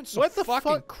 Everyone's so What the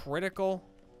fucking fuck? critical.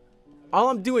 All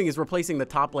I'm doing is replacing the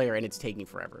top layer, and it's taking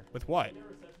forever. With what?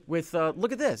 With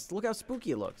look at this. Look how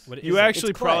spooky it looks. What You is it? actually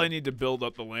It's clay. probably need to build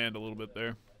up the land a little bit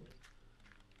there.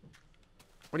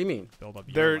 What do you mean? Build up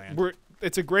your There, land.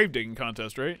 it's a grave digging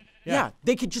contest, right? Yeah.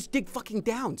 They could just dig fucking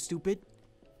down, stupid.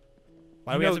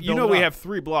 Why do we have to build it we up? have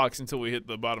 3 blocks until we hit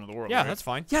the bottom of the world. Yeah, right? that's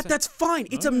fine. Yeah, that's fine.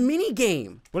 It's a mini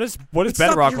game. What does It's not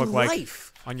Bedrock your look like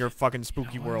life. on your fucking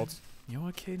spooky worlds? You know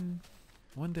what, Caden?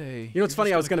 One day. You know what's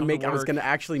funny? I was gonna make.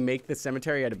 actually make the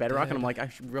cemetery out of bedrock, and I'm like, I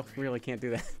really can't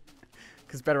do that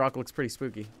because bedrock looks pretty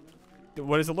spooky.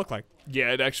 What does it look like?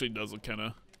 Yeah, it actually does look kind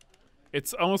of.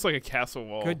 It's almost like a castle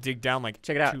wall. Could dig down like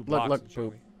Check it out. 2 Look, blocks look, and show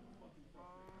boop. me.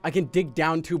 I can dig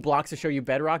down 2 blocks to show you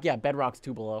bedrock. Yeah, bedrock's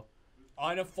 2 below.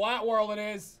 On a flat world, it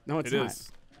is. No, it's It not. is.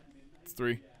 It's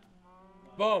 3.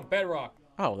 Boom, bedrock.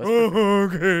 Oh, that's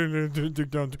Okay,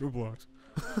 dig down 2 blocks.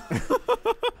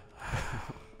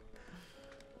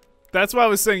 That's why I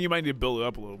was saying you might need to build it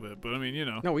up a little bit. But I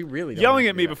mean, No, we really don't yelling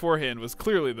have at to me do that. beforehand was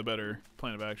clearly the better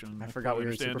plan of action. I forgot we were in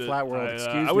understand Super it. Flat World.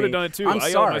 Excuse I would have me. done it too. I'm I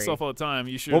yell sorry. at myself all the time.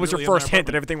 You should. What was your really in first there hint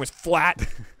that everything was flat?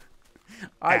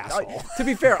 Asshole. To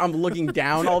be fair, I'm looking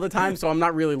down all the time, so I'm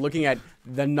not really looking at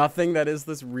the nothing that is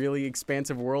this really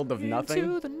expansive world of nothing.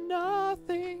 Into the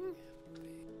nothing.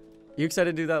 You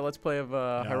excited to do that Let's Play of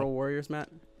Hyrule Warriors, Matt?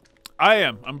 I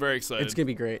am. I'm very excited. It's gonna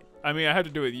be great. I mean, I had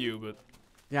to do it with you, but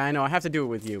Yeah, I know. I have to do it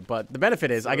with you, but the benefit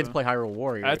is I get to play Hyrule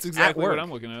Warriors. that's at exactly work. what I'm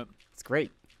looking at. It's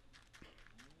great.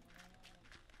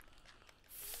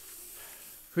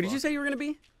 Who did you say you were gonna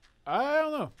be? I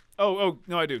don't know. Oh,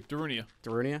 no, I do. Darunia.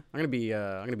 Darunia. I'm gonna be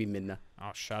Midna.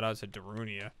 Oh, shout out to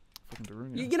Darunia. Fucking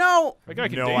Darunia. You know, That guy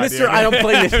can No dance. idea. Mr. I don't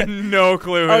play I this. have no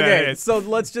clue who that Okay, is. so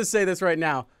let's just say this right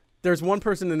now. There's one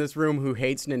person in this room who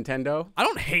hates Nintendo. I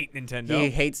don't hate Nintendo. He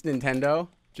hates Nintendo.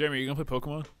 Jeremy, you gonna play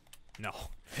Pokemon? No.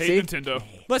 Hate See? Nintendo.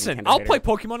 Listen, Nintendo I'll hater. play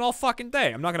Pokemon all fucking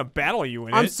day. I'm not gonna battle you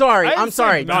in I'm it. sorry. I I'm didn't say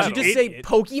sorry. Did battle. you just say Idiot.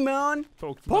 Pokemon?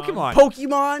 Pokemon.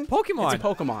 Pokemon? Pokemon. It's a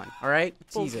Pokemon. All right.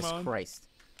 Jesus Pokemon. Christ.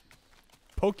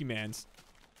 Pokemans.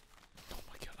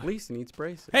 At least he needs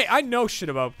braces. Hey, I know shit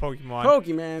about Pokemon.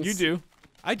 Pokemon. You do.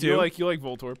 I do. You like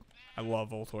Voltorb. I love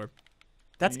Voltorb.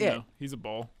 That's You it. know, he's a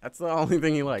ball. That's the only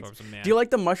thing he likes. Voltorb's a man. Do you like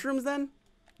the mushrooms then?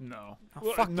 No. Oh,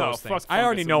 Well, fuck no, those things. fuck I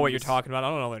already fungus know what you're and talking about. I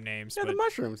don't know their names. Yeah, but the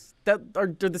mushrooms. They're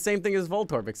the same thing as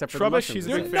Voltorb, except for the Trubbish, mushrooms. he's a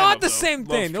they're big fan not of, the though. same Loves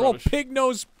thing. They're little Trubbish.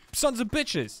 pig-nosed sons of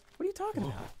bitches. What are you talking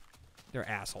about? They're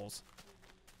assholes.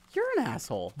 You're an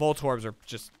asshole. Voltorbs are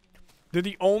just... They're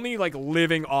the only, like,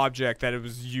 living object that it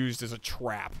was used as a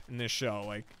trap in this show.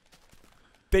 Like,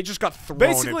 they just got thrown at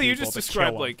Basically, you people just to described,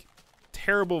 kill 'em. like,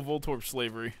 terrible Voltorb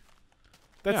slavery.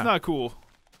 That's Yeah. not cool.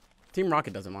 Team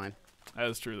Rocket doesn't mind. That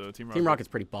is true, though. Team Rocket. Team Rocket's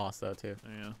pretty boss though too.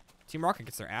 Yeah. Team Rocket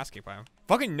gets their ass kicked by him.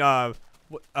 Fucking,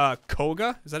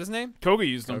 Koga? Is that his name? Koga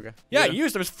used them. Okay. Yeah, he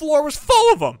used them. His floor was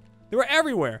full of them. They were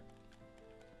everywhere.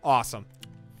 Awesome.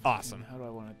 Awesome. How do I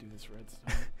want to do this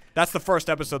redstone? That's the first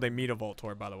episode they meet a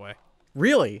Voltorb, by the way.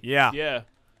 Really? Yeah. Yeah.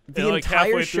 The And, like, entire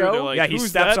halfway through, they're show? like, Yeah, he "Who's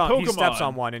steps that on Pokemon?" he steps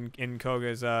on one in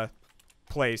Koga's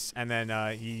place, and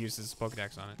then he uses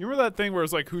Pokedex on it. You remember that thing where it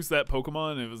was like, "Who's that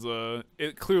Pokemon?" It was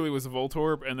it clearly was a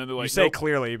Voltorb, and then they're like, You say nope,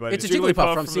 clearly, but It's a it-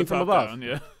 Jigglypuff from the Seen from top Above. down,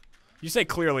 Yeah, you say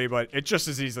clearly, but it just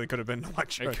as easily could have been I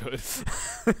Electric. could.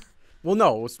 Well,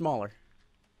 no, it was smaller.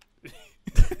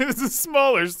 It was a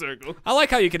smaller circle. I like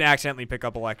how you can accidentally pick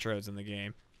up electrodes in the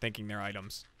game, thinking they're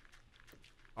items.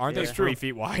 Aren't Yeah. they That's 3 true.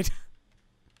 feet wide?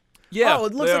 Yeah, Oh,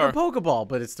 it looks they like are. a Pokeball,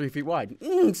 but it's 3 feet wide.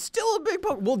 Still a big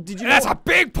Pokeball. Well, did you That's know? a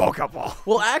big Pokeball.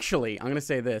 Well, actually, I'm gonna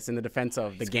say this in the defense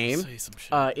of the game. Say some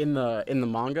shit. In the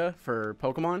manga for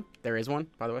Pokemon, there is one,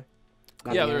 by the way.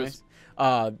 Not Yeah, the there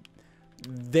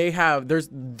animes. There's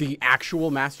the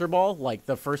actual Master Ball, like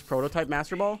the first prototype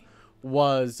Master Ball,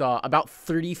 was about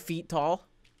 30 feet tall,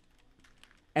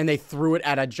 and they threw it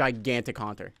at a gigantic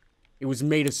Haunter. It was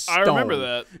made of stone. I remember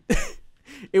that.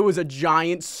 It was a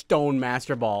giant stone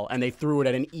Master Ball, and they threw it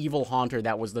at an evil Haunter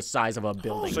that was the size of a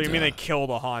building. So you mean they killed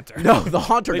a Haunter? No, the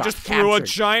Haunter They got just threw a captured.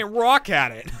 giant rock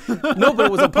at it. No, but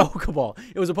it was a Pokeball.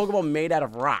 It was a Pokeball made out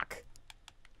of rock.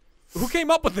 Who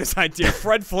came up with this idea?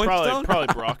 Fred Flintstone?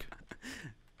 Probably Brock.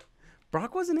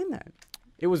 Brock wasn't in that.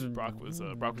 It was Brock was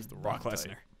the Brock rock Lesnar.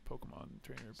 type Pokemon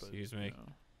trainer. But, Excuse me. you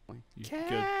know, he's good.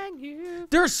 Can you?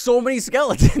 There's so many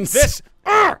skeletons. This.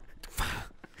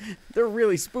 They're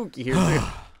really spooky here too.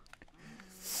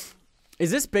 Is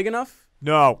this big enough?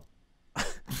 No.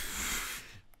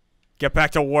 Get back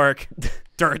to work,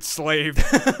 dirt slave.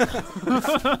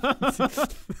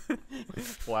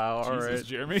 Wow. All Jesus, right.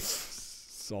 Jeremy.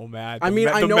 So mad. I mean,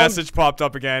 I the know I'm- message popped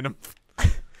up again.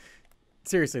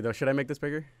 Seriously though, should I make this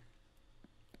bigger?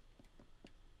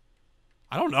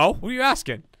 I don't know. What are you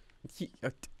asking?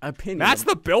 Opinion. That's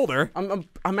the builder.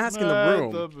 I'm asking the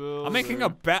room. I'm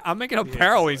making a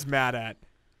barrel he's mad at.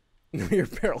 Your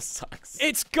barrel sucks.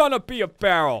 It's gonna be a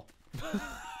barrel.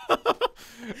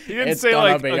 He didn't It's say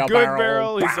gonna like be a a good barrel.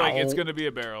 barrel. He's like, it's Bow. gonna be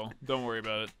a barrel. Don't worry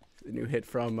about it. The new hit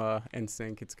from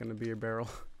NSYNC. It's gonna be a barrel.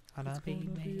 Gonna be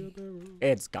me.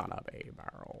 It's gonna be a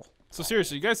barrel. So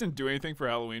seriously, you guys didn't do anything for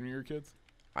Halloween when you were kids?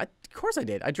 Of course I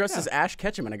did. I dressed as Ash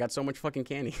Ketchum and I got so much fucking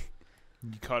candy.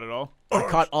 You caught it all? I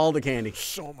caught all the candy.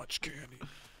 So much candy.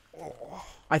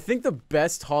 I think the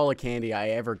best haul of candy I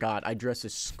ever got, I dressed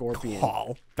as Scorpion.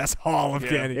 Haul. That's haul of Yeah.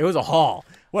 candy. It was a haul.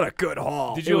 What a good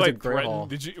haul. Did It you was a like great haul.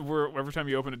 threaten? Did you? Every time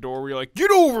you opened a door, were you like, "Get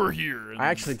over here"? And I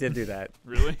actually did do that.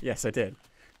 really. Yes, I did.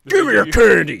 Did they give you-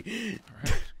 candy.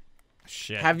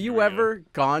 Shit. Have you Here we go. ever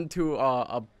gone to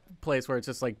a place where it's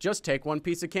just like, just take one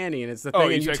piece of candy, and it's the Oh, thing,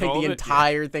 you and you take take all the of it?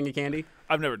 entire thing of candy?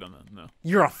 I've never done that. No.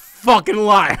 You're a fucking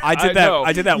liar. I did I that. know.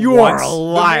 I did that You once. are a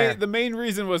liar. The main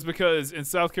reason was because in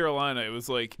South Carolina it was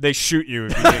like They shoot you.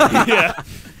 If you take it. yeah,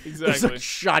 It's exactly. a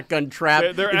shotgun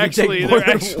trap. They're if you take more than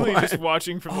actually one. just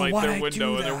watching from like why'd their I do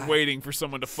window and they're that? waiting for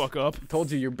someone to fuck up.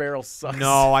 Told you your barrel sucks.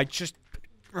 No, I just.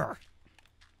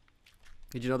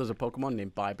 Did you know there's a Pokemon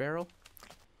named Barrel?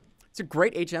 It's a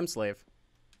great HM slave.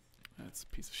 That's a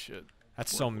piece of shit.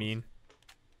 That's so mean.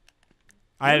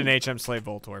 I had an HM slave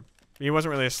Voltorb. He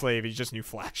wasn't really a slave. He just knew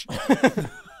Flash.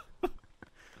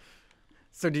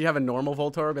 So do you have a normal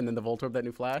Voltorb and then the Voltorb that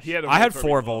knew Flash? He had a I had Voltorb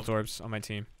 4 he loved. Voltorbs on my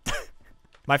team.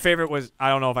 My favorite was, I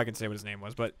don't know if I can say what his name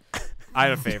was, but I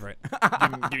had a favorite.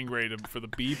 Getting ready for the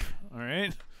beep. All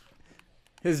right.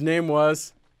 His name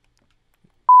was...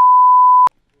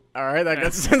 Alright, that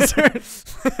gets censored.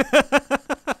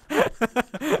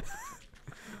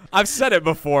 I've said it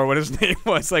before what his name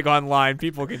was, like online.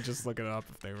 People can just look it up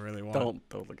if they really want.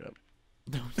 Don't look it up.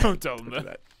 Don't tell them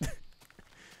that.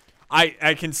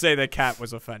 I can say that Kat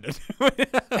was offended when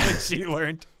she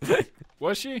learned.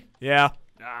 Was she? Yeah.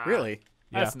 Nah, Really?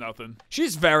 That's nothing.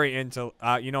 She's very into,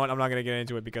 you know what, I'm not going to get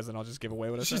into it because then I'll just give away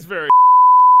what I She's said. very.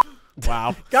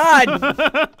 Wow. God!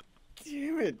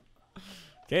 Damn it.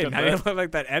 Okay, Got now that. you look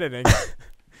like that editing.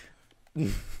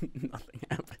 Nothing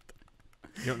happened.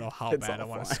 You don't know how It's bad I all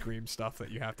want to fine. scream stuff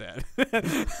that you have to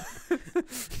edit.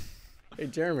 Hey,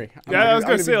 Jeremy. Yeah, I was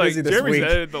gonna say like busy this Jeremy's week.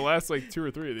 edited the last like 2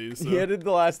 or 3 of these. So. He edited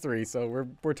the last 3, so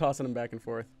we're tossing them back and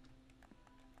forth.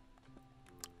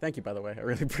 Thank you, by the way. I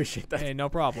really appreciate that. Hey, no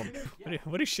problem.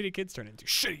 What do shitty kids turn into?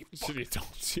 Shitty. Shitty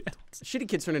adults. Yeah. Shitty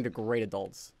kids turn into great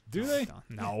adults. Do they?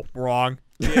 No, wrong.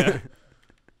 Yeah.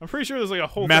 I'm pretty sure there's like a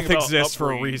whole Meth thing about exists for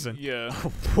a upbringing. reason. Yeah.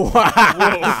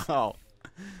 Wow.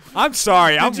 I'm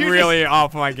sorry. I'm you really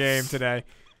off my game today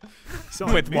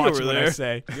Sound with like me watching over what I there.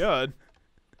 say. God.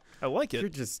 I like You're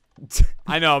it. just...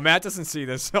 I know Matt doesn't see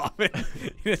this.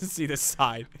 He doesn't see this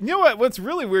side. You know what? What's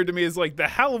really weird to me is like the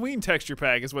Halloween texture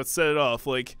pack is what set it off.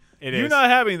 Like It you is. not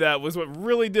having that was what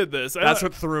really did this. That's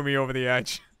what threw me over the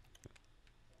edge.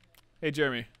 Hey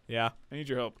Jeremy, Yeah. I need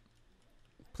your help.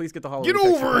 Please get the Halloween Get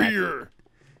texture over pack. here.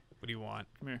 What do you want?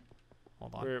 Come here.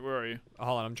 Hold on. Where are you?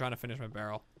 Hold on. I'm trying to finish my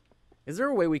barrel. Is there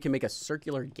a way we can make a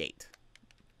circular gate?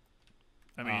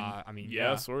 I mean,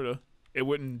 yeah. yeah, sort of. It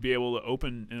wouldn't be able to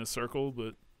open in a circle,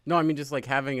 but No, I mean just like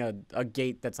having a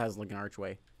gate that has like an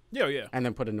archway, yeah. and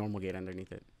then put a normal gate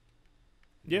underneath it.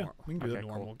 Yeah, we can do A that.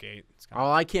 normal gate. It's Oh,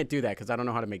 kind I can't do that because I don't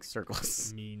know how to make circles.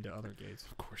 of mean to other gates.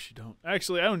 Of course you don't.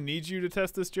 Actually, I don't need you to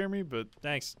test this, Jeremy, but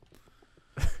Thanks.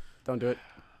 Don't do it.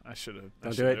 I should have.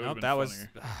 Don't do it. Nope, that was.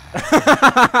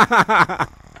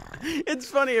 It's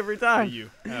funny every Hey, time. you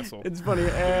asshole. It's funny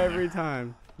every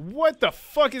time. What the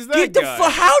fuck is that Get the guy?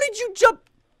 How did you jump?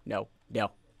 No.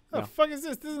 The fuck is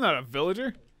this? This is not a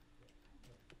villager.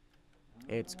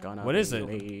 It's gonna. What is be it?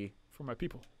 me. For my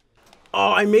people.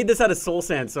 Oh, I made this out of soul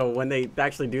sand, so when they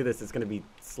actually do this, it's gonna be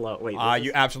slow. Wait. this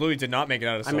You is- absolutely did not make it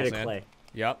out of I soul made it sand. clay.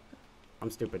 Yep.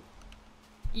 I'm stupid.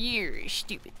 You're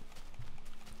stupid.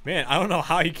 Man, I don't know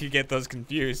how you could get those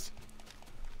confused.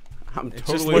 I'm It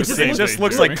totally just looks, the same it just thing,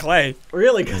 looks Jeremy. like clay.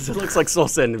 really because it looks like soul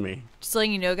sand to me. Just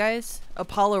letting you know, guys,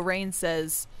 Apollo Rain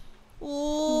says,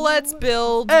 let's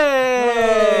build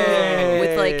Hey!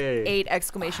 with like 8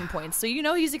 exclamation points. So you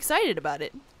know he's excited about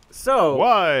it. So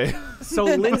Why? So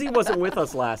Lindsay wasn't with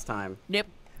us last time. Yep.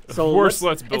 So Worst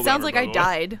let's- let's build It sounds ever, like by I the way.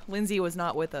 died. Lindsay was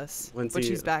not with us, but Lindsay-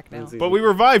 she's back now. Lindsay- But we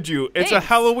revived you. It's a Thanks.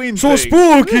 Halloween So thing.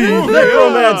 spooky.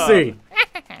 Necromancy.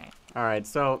 All right,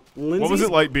 so Lindsay. What was it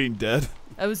like being dead?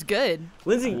 That was good.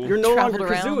 Lindsay, Cool. you're no longer Traveled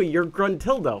around. Kazooie. You're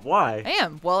Gruntilda. Why? I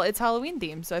am. Well, it's Halloween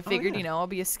themed, so I figured, yeah. you know, I'll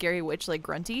be a scary witch like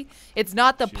Grunty. It's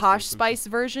not the Posh Spice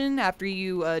version after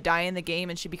you die in the game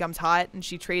and she becomes hot and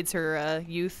she trades her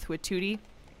youth with Tootie.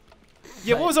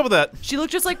 Yeah, what was up with that? She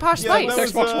looked just like Posh Yeah, Spice. that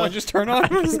was, Xbox One just turned on.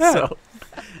 What is that? So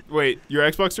Wait, your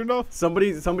Xbox turned off?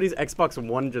 somebody's Xbox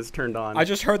One just turned on. I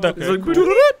just heard the.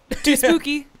 It's like, Too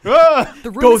spooky. Ah! The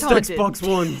room Ghost is haunted. Xbox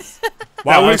Ones.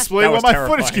 That would was- explain that why was my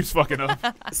terrifying. footage keeps fucking up.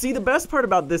 See, the best part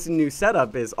about this new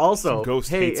setup is also Some ghost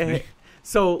hates me.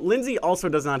 So Lindsay also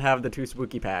does not have the Too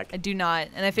Spooky pack. I do not,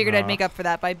 and I figured I'd make up for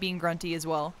that by being Grunty as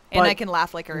well, and But I can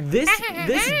laugh like her. This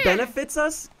benefits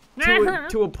us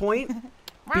to a point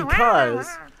because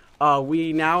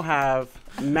we now have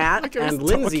Matt I was and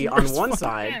Lindsay talking on one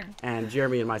side and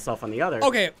Jeremy and myself on the other.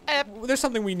 Okay, there's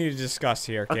something we need to discuss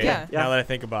here. Okay, Okay, Yeah. yeah. now that I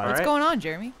think about All it. What's right. going on,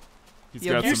 Jeremy? He's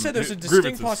You got You some said there's a distinct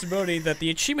grievances. possibility that the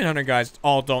Achievement Hunter guys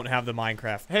all don't have the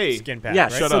Minecraft Hey. skin pack. Yeah,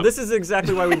 right? Shut so up. this is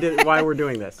exactly why we're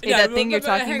doing this. Hey, Yeah, that thing you're but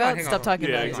talking hang on, about? hang Stop on. talking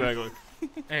Yeah, about it. exactly.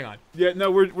 Hang on. Yeah,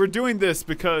 no, we're doing this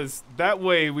because that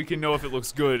way we can know if it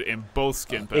looks good in both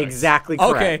skin packs. Exactly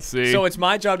correct. Okay, See? so it's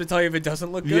my job to tell you if it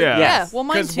doesn't look good? Yeah. Yeah, well,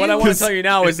 mine Because too. what I want to tell you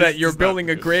now is that It's you're not building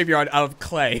a good. graveyard out of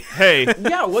clay. Hey,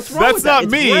 Yeah, what's wrong that's with that? not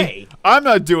It's me. Gray. I'm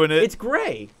not doing it. It's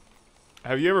gray.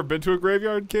 Have you ever been to a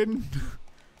graveyard, Caden?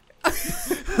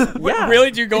 Yeah.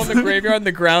 Really? Do you go in the graveyard and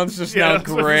the ground's just now that's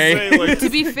what I'm gray? saying, like, To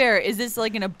be fair, is this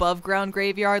like an above ground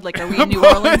graveyard? Like, are we in New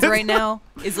Orleans right now?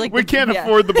 Is like we the, can't yeah.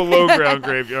 afford the below ground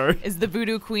graveyard. Is the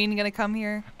voodoo queen gonna come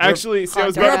here? Actually, see, I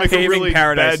was We're about to make a paving really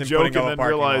paradise bad and joke putting and up a then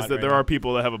parking realize lot that right there now. are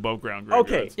people that have above ground Okay.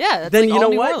 graveyards. Yeah, that's Then like you all know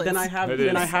New what? Orleans. Then I have. That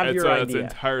Then I is. have That's your that's idea. an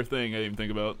entire thing I didn't even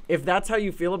think about. If that's how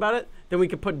you feel about it, then we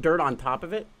could put dirt on top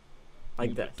of it,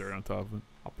 like this. Dirt on top of it.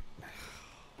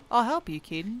 I'll help you,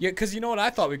 Caden. Yeah, because you know what I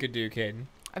thought we could do, Caden?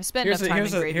 I've spent Here's enough a- time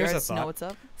here's in a- here's a graveyards to know thought. what's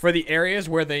up. For the areas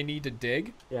where they need to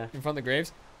dig Yeah. in front of the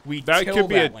graves, we That till could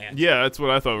be that a land. yeah. That's what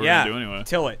I thought we were Yeah, gonna do anyway.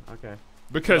 till it. Okay.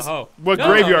 Because hoe. what No,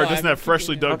 no, graveyard no, doesn't I have think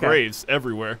freshly you- dug Okay. graves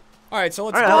everywhere? All right, so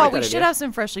let's All right, go. I Oh, like we that should idea. have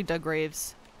some freshly dug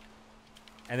graves.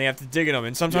 And they have to dig in them,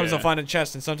 and sometimes Yeah. they'll find a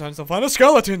chest, and sometimes they'll find a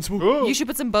skeleton. Ooh. You should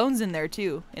put some bones in there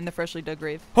too, in the freshly dug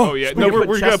grave. Oh yeah, We no, could we're put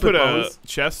gonna chests with put a bones.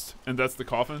 chest, and that's the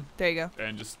coffin, There you go.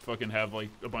 and just fucking have like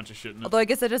a bunch of shit in it. Although I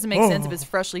guess that doesn't make sense if it's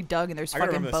freshly dug and there's I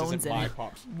gotta fucking remember this bones isn't in my it.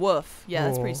 pops. Woof. Yeah,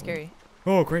 that's pretty Oh. scary.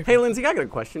 Oh, great. Hey, Lindsay, I got a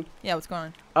question. Yeah, what's going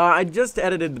on? I just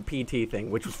edited the PT thing,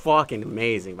 which was fucking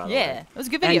amazing, by the way. Yeah, it was a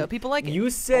good video. And People like it.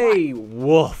 You say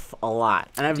woof a lot,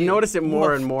 and I've Dude, noticed it more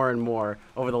woof. and more and more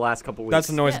over the last couple weeks. That's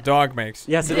the noise Yeah. a dog makes.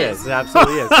 Yes, it is. It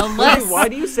absolutely is. Unless- Why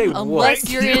do you say Unless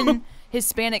woof? you're in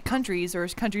Hispanic countries or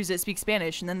countries that speak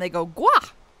Spanish, and then they go gua.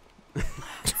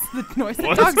 That's the noise that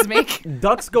What? dogs make.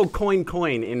 Ducks go coin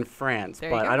coin in France, There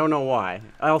you but go. I don't know why.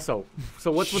 So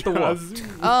what's with the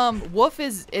woof? Woof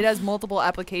it has multiple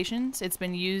applications. It's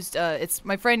been used. It's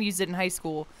my friend used it in high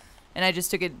school, and I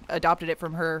just adopted it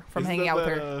from her from Isn't hanging that out with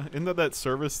that, her. Isn't that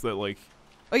service that like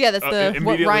Oh yeah, that's the what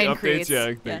immediately Ryan updates? creates.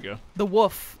 Yeah, there you go. The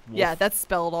woof. Yeah, Woof. that's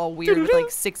spelled all weird with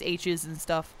like 6 H's and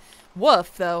stuff.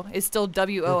 Woof though is still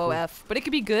WOOF, but it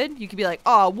could be good. You could be like,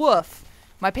 "Oh, woof,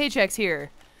 my paycheck's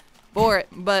here,"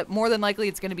 but more than likely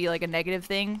it's gonna be like a negative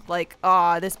thing, like,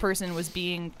 "Ah, this person was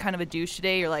being kind of a douche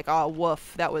today." You're like, "Oh,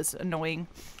 woof, that was annoying,"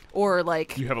 or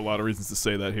like, You have a lot of reasons to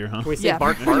say that here, huh? Can we say Yeah,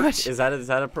 bark pretty bark? much. Is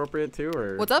that appropriate too,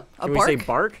 or "What's up? A Can bark?" we say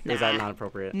bark? Or is that not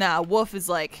appropriate? Nah, woof is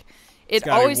like, it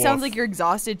gotta be always sounds woof. like you're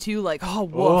exhausted too, like, "Oh,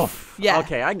 woof." Woof. Yeah.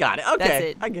 Okay, I got it. Okay, That's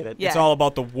it. I get it. Yeah. It's all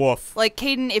about the woof. Like,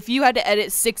 Caden, if you had to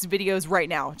edit 6 videos right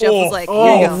now, Jeff Oh. was like, Oh,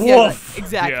 here you go. Yeah, woof.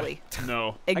 exactly. Yeah.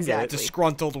 No. Exactly.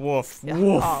 Disgruntled woof. Yeah.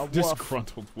 Woof. Aw, woof.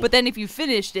 Disgruntled. But then if you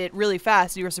finished it really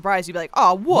fast, you were surprised. You'd be like,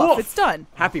 "Oh, woof, Woof. it's done."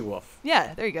 Happy woof.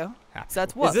 Yeah, there you go. So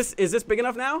that's woof. Is this big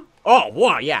enough now? Oh,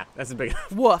 wow, yeah, that's big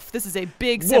enough. Woof. This is a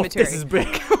big Woof, cemetery. this is big.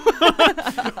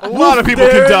 A lot of people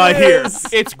there can die it here. is.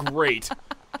 It's great.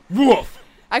 Woof.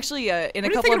 Actually, in What a do you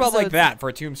couple think about episodes, like that for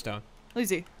a tombstone? Let me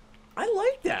see. I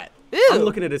like that. Ew. I'm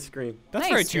looking at his screen. That's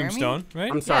Nice, very Jeremy. tombstone,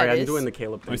 right? I'm sorry, it I'm is. doing the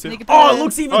Caleb Let me thing. see. You can Oh, put it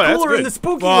looks even Oh, that's cooler in good. the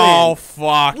Spooky Oh Land.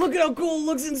 fuck! Look at how cool it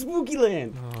looks in Spooky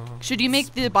Land. Should you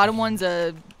make the bottom ones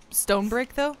a stone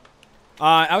brick though,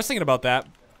 I was thinking about that.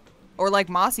 or like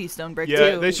mossy stone brick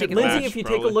Yeah, too? they should Make it match. look Lindsay, if you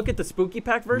take probably. a look at the Spooky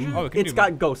Pack version, Oh, it can it's do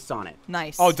got ghosts on it.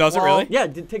 nice. Oh, does it Well, really? Yeah,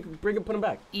 bring it, put them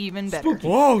back. Even better. Spooky.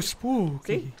 Whoa, spooky.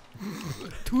 See?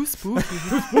 Too spooky.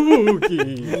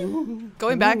 Spooky.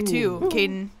 Going back to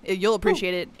Caden, you'll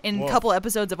appreciate it. In a Woof. couple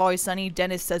episodes of Always Sunny,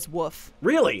 Dennis says "woof."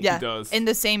 Really? Yeah, does. in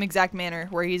the same exact manner,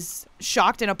 where he's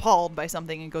shocked and appalled by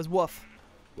something and goes "woof."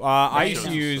 I That used to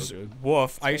sounds use so good.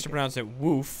 woof. I used to pronounce it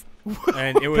woof,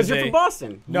 and it Because was you're a from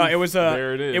Boston. no. It was a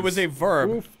There it is. was a verb,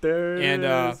 Woof, there it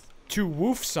and is. to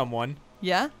woof someone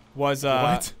Yeah, was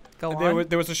What? go There on. was,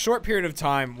 there was a short period of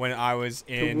time when I was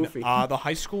in woofy. the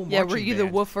high school Yeah, marching were you the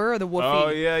band. woofer or the woofy? Oh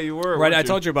yeah, you were. Right, I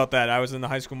told you about that. I was in the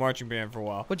high school marching band for a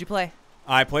while. What'd you play?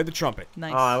 I played the trumpet.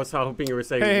 Nice. Oh, I was hoping you were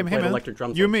saying Hey, you hey, played man. electric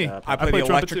drums. You like, and me. I played play the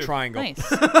trumpet electric too. triangle.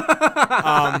 Nice.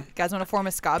 Um, Guys want to form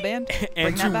a ska band? and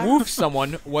Bring that to back? woof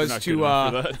someone was Not good to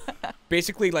enough for that.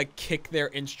 basically like kick their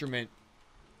instrument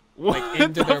What like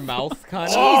into their mouth, kind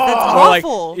of. Jeez, that's Or like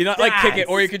awful. you know, like kick it,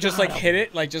 or you That's could just like hit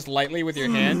it, like just lightly with your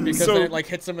hand, because So- then it like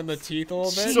hits them in the teeth a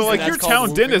little bit. So like and your that's called town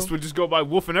woofing. dentist would just go by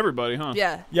woofing everybody, huh?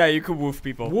 Yeah. Yeah, you could woof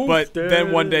people, Woof but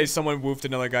then one day this. someone woofed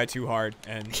another guy too hard,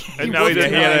 and And now he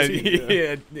doesn't have any teeth.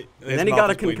 And then he got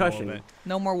a concussion.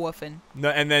 No more woofing. No,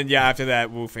 and then yeah, after that,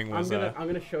 woofing I'm was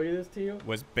gonna show you this to you.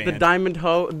 was The banned. diamond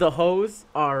the hose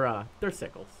are they're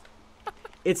sickles.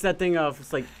 It's that thing of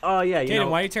it's like, oh yeah, you Kaden, know.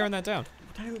 why are you tearing that down?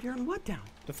 You're on what down?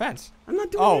 The fence. I'm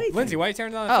not doing Oh, anything. Lindsay, why are you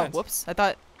tearing down the Oh, fence? whoops. I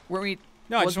thought, weren't we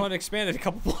No, I just want to expand it a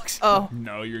couple blocks. Oh,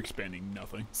 No, you're expanding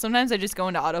nothing. sometimes I just go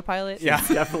into autopilot. Yeah.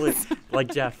 Definitely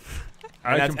like Jeff.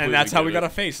 And that's how we got a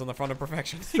face on the front of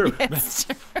perfection. True. Yes.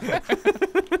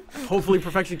 Hopefully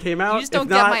perfection came out. You just don't if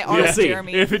get not, my we'll art, see.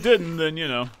 Jeremy. If it didn't, then you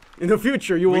know. In the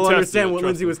future, you We will tested understand it, what trust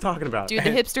Lindsay me. was talking about. Dude, the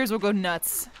hipsters will go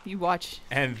nuts. You watch.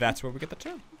 And that's where we get the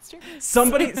term. It's true.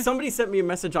 Somebody sent me a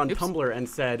message on Tumblr and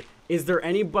said, "Is there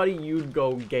anybody you'd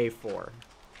go gay for?"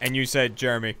 And you said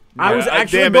Jeremy. I was Yeah,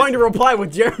 actually damn it. going to reply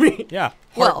with Jeremy. Yeah.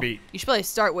 Well, Heartbeat. you should probably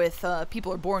start with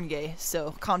people are born gay,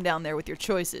 so calm down there with your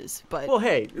choices. But Well,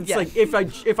 hey, it's Yeah. like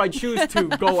if I choose to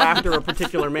go after a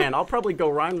particular man, I'll probably go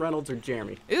Ryan Reynolds or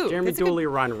Jeremy. Ooh, Jeremy that's a good- Dooley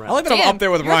or Ryan I like Reynolds. that I'm Damn, up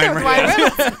there with you're Ryan there, Reynolds.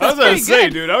 Reynolds. I was gonna pretty say,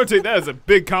 good. dude, I would take that as a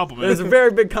big compliment. That is a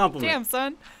very big compliment. damn,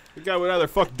 son. The guy would either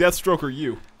fuck Deathstroke or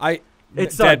you.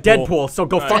 It's Deadpool, so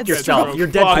go fuck Deadpool. yourself. You're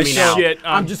dead Fuck to me now. shit,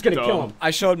 I'm just gonna dumb. kill him.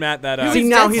 I showed Matt that. See, Who's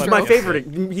now he's Deathstroke? my favorite.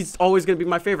 He's always gonna be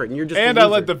my favorite, and you're just. And a I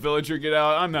loser. let the villager get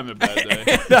out. I'm having a bad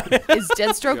day. Is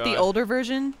Deathstroke the God. older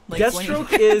version? Like when he-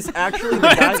 Deathstroke is actually the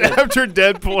guy that. After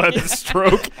Deadpool had the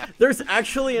stroke, There's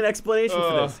actually an explanation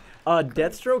for this.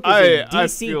 Deathstroke is I a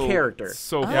DC feel character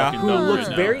so Yeah. fucking who dumb looks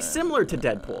right very now. similar to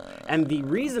Deadpool, and the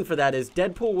reason for that is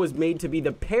Deadpool was made to be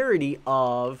the parody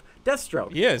of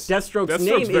Deathstroke. He is. Deathstroke's Deathstroke's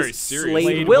name very is serious. Slade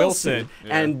Wade Wilson, Wilson.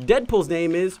 Yeah. and Deadpool's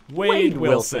name is Wade Wade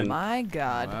Wilson. My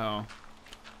God. Wow.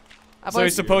 I've So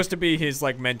always- he's supposed to be his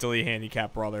like mentally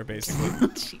handicapped brother, basically.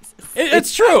 Jesus.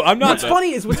 It's true. I'm not. What's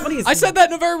funny is I said that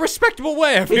in a very respectable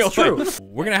way. I feel It's true. like.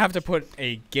 We're gonna have to put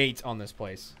a gate on this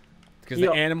place because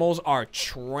Yo. the animals are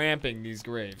tramping these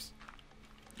graves.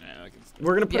 Yeah, I can st-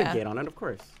 We're gonna put Yeah. a gate on it, of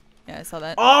course. Yeah, I saw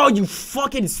that. Oh, you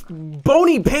fucking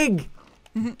bony pig!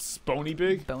 Spony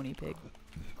big? Bony pig.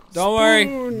 Don't worry.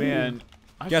 Man.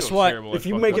 I Guess feel what? terrible. I If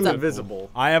you fucked make up him Deadpool.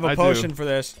 invisible, I have a I do. potion for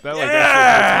this. That like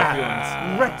actually hurts my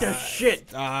feelings. wreck the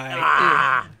shit.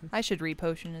 I I should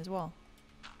repotion as well.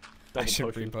 Double should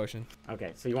potion. read potion.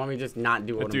 Okay, so you want me to just not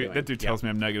do what I'm doing? That dude tells me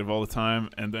I'm negative all the time,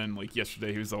 and then like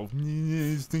yesterday he was all,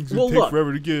 these things Well, take look.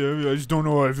 forever to get. I just don't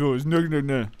know how I feel. It's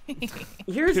no.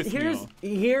 Pissed me off.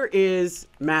 Here is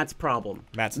Matt's problem.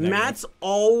 Matt's negative. Matt's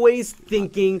always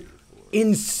thinking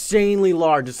insanely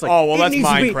large. It's like, Oh, well, it that's needs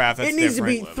to be- Minecraft, that's It needs to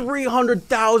be different.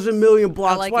 300,000 million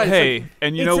blocks like wide. it. It's Hey, like,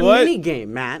 and you it's know a what? mini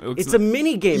game, Matt. Looks It's a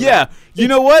mini game. Yeah, Matt. you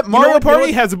know what? Mario what- you know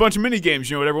Party what- has a bunch of mini games.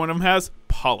 You know what every one of them has?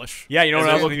 Polish. Yeah, you know And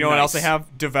what they else? look You know what else they nice.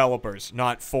 have? Developers,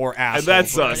 not four assholes.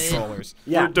 that's with us. controllers.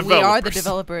 Yeah. We're We are the developers.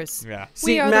 developers. Yeah.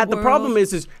 See, We are Matt, the the problem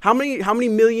world. is how many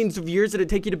millions of years did it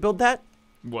take you to build that?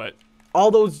 What? All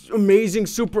those amazing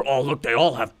super. Oh, look, they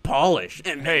all have polish.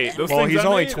 And hey, those Well, things he's I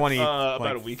only made, 20. about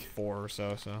like a week. 4 or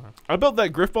so. So. I built that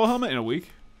griff ball helmet in a week.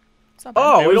 It's not bad.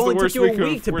 Oh, It it, was the only took worst you a week of-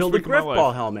 week to worst build a week of my griff ball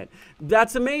life. helmet.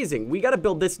 That's amazing. We got to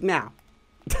buld this now.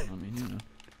 I mean, you know.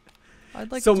 I'd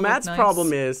like So it to look Matt's nice.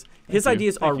 problem is his you.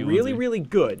 ideas Thank are you, really, Lindsay. really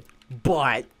good,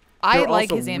 but I they're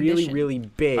like also his really, ambition. really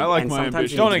big. I like and my sometimes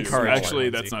ambition. you Don't need to encourage slow it. Actually,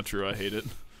 Lindsay. that's not true. I hate it.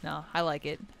 No, I like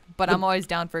it. But I'm always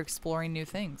down for exploring new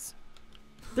things.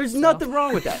 There's nothing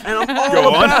wrong with that, and I'm Go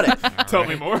all on. about it. Tell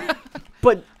me more.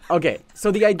 But okay,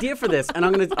 so the idea for this, and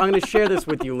I'm gonna share this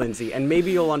with you, Lindsay, and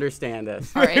maybe you'll understand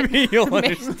this. All right. Maybe you'll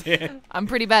understand. I'm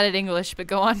pretty bad at English, but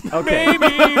go on. Okay.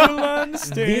 Maybe you'll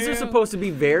understand. These are supposed to be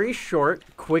very short,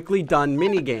 quickly done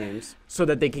mini games, so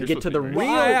that they can You're get to the supposed to be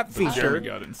real very- feature, Jeremy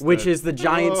got it instead. which is the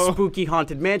giant, Oh. spooky,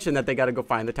 haunted mansion that they got to go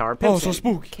find the Tower of Oh, Pimps so in.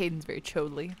 spooky. Caden's very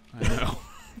chodly. I know.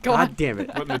 Go God on. damn it!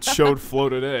 Letting the chode flow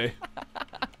today.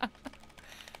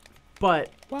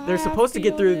 But they're supposed to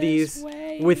get through these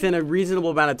within a reasonable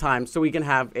amount of time, so we can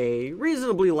have a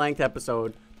reasonably length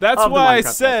episode. That's of the why I Minecraft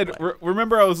said. Let's Play.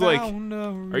 Remember, I was like,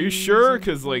 "Are you sure?"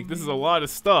 Because like this is a lot of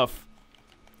stuff.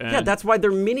 And Yeah, that's why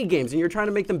they're mini games, and you're trying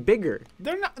to make them bigger.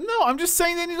 they're not. No, I'm just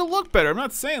saying they need to look better. I'm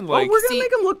not saying Well, like. we're gonna See, make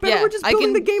them look better. yeah, We're just I building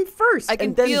can- the game first, I can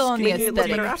and then feel on the making it look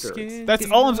better aesthetic. afterwards.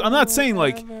 That's all I'm not saying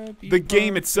like the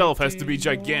game itself has to be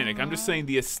gigantic. I'm just saying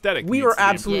the aesthetic. We needs are to be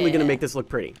absolutely Yeah. gonna make this look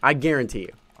pretty. I guarantee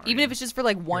you. Even if it's just for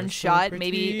like one You're so shot,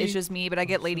 maybe pretty. it's just me, but I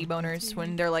get lady boners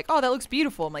when they're like, "Oh, that looks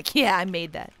beautiful." I'm like, "Yeah, I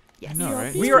made that." Yes. No,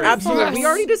 right? We are Of absolutely. course. We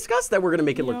already discussed that we're gonna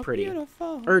make it look pretty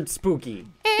or spooky.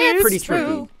 It's Pretty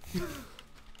true.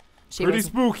 She Pretty was,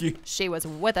 spooky. she was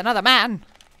with another man.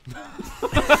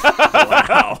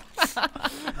 Wow.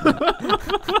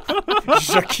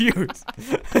 So cute.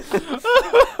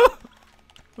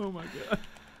 Oh my god.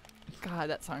 God,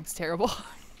 that song's terrible.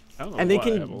 I don't know And they why I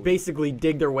have all can these. basically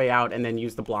dig their way out and then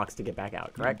use the blocks to get back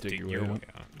out. Correct? Dig your Your way way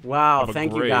out. out. Wow. Of a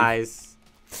Thank you grave. guys.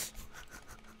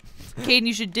 Caden,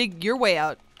 you should dig your way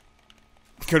out.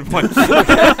 Good one.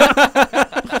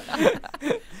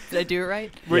 Did I do it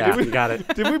right? Wait, Yeah, did you got it.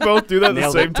 we both do that at the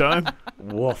Nailed same it. time?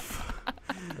 Woof.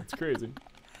 That's crazy.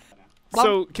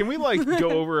 So can we like go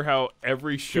over how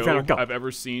every show found a cup. I've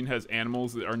ever seen has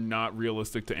animals that are not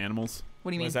realistic to animals?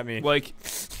 What do you What mean? does that mean? Like,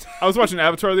 I was watching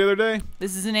Avatar the other day.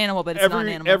 This is an animal, but it's not an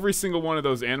animal. Every single one of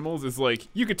those animals is like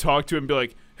you could talk to it and be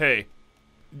like, "Hey,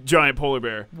 giant polar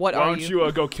bear, What why are don't you?"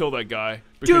 you go kill that guy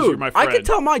because you're Dude, my I friend." could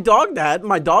tell my dog that.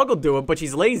 My dog will do it, but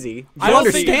she's lazy. I You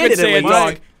don't think you understand could it say a at least.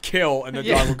 dog kill and the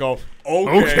dog will go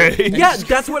okay. Okay. Yeah,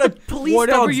 that's what a police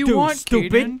Whatever dogs you do, want,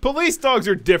 stupid. Kaden. Police dogs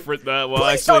are different. That well,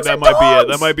 Police actually, dogs that are might be it. dogs!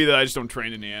 That might be that I just don't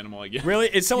train any animal. I guess. Really?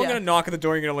 Is someone Yeah. gonna knock at the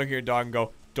door? You're gonna look at your dog and go,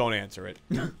 "Don't answer it."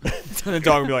 And the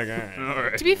dog will be like, "All right." All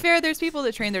right. To be fair, there's people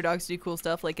that train their dogs to do cool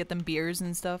stuff, like get them beers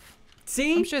and stuff.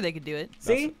 See? I'm sure they could do it.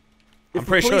 See? I'm If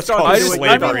pretty the sure it's police called dogs do it,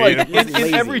 I slavery. mean, like he's in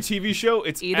lazy. every TV show,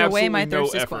 it's Either way, my absolutely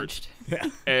thirst no is effort.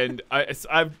 quenched. And I've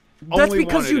That's only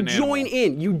because wanted you an join animal.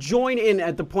 in. You join in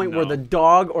at the point where No. the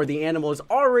dog or the animal is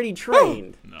already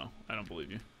trained. No, I don't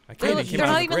believe you. I can't They're, even keep they're out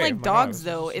of not the even grave. like Oh my dogs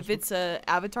God. though. If it's a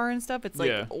Avatar and stuff, it's like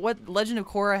Yeah. what Legend of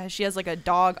Korra. She has like a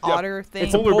dog Yeah, otter thing.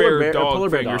 It's a Polar polar bear bear- a dog polar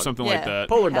bear thing or dog. something Yeah. like that.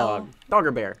 Polar Hell. dog.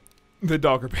 Dogger bear. The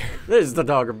dogger bear. This is the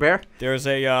dogger bear. There's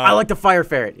a. I like the fire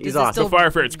ferret. He's Does it awesome. The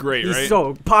fire ferret's great, He's right?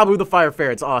 so Pabu the fire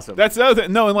ferret's awesome. That's the other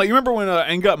thing. No, and like you remember when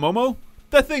Aang got Momo?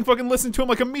 That thing fucking listened to him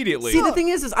like immediately. See, the thing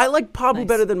is I like Pabu Nice.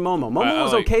 better than Momo. Momo I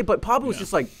was like- okay, but Pabu was yeah.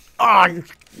 just like,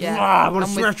 Yeah, I'm gonna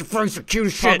I'm smash your face, you cute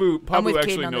as shit. Pabu I'm with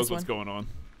actually Kaden on knows this what's one. going on.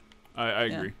 I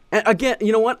Yeah. agree. And again,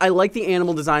 you know what? I like the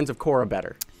animal designs of Korra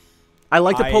better. I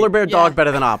like the I- polar bear dog Yeah.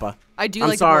 better than Appa. I do I'm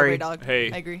like sorry. the polar bear dog.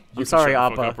 Hey, I agree. You I'm can sorry,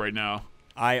 shut the fuck Appa. up right now.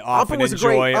 I Appa often was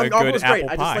enjoy great. a Appa good was great.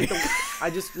 apple pie. I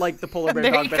just like the polar bear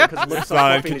There dog you better go. because it looks so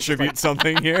Thought I'd fluffy and it's just contribute like-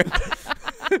 something here.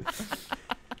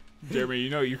 Jeremy, you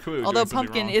know you're clearly Although doing something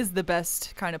pumpkin wrong. is the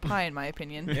best kind of pie in my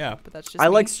opinion. Yeah. But that's just I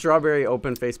me. like strawberry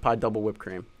open face pie double whipped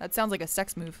cream. That sounds like a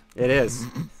sex move. It is.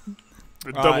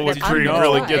 The double whipped did cream you know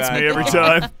really that? gets me every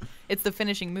Uh, time. It's the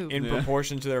finishing move. In Yeah.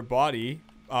 proportion to their body,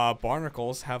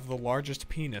 barnacles have the largest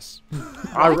penis.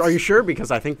 Are you sure?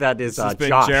 Because I think that is This has been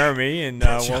Josh. Jeremy, and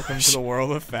welcome to the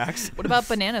world of facts. What about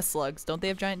banana slugs? Don't they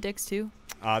have giant dicks too?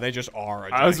 They just are.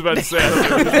 A I was giant- about to say, I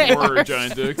don't know They if were are.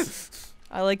 giant dicks.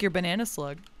 I like your banana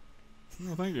slug.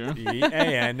 Oh, thank you.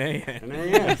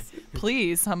 BANAN. Yes.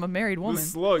 Please, I'm a married The woman.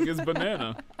 slug is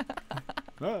banana.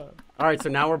 Ah. All right, so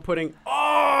now we're putting. Why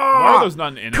are Oh, those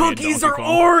not an enemy in cookies Donkey are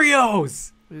Kong?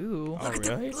 Oreos. Ooh. Oh,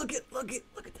 really? Look at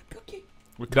the cookie.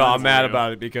 What No, kind I'm of mad Oreo?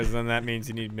 about it because then that means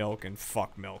you need milk and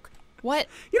fuck milk. What?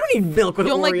 You don't need milk with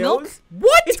You don't Oreos. like milk?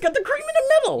 What? It's got the cream in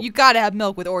the middle. You gotta have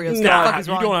milk with Oreos. What Nah, the fuck is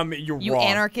you wrong? don't have, you're You wrong.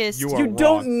 anarchist. You, are You wrong.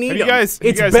 don't need Have you them. guys- have you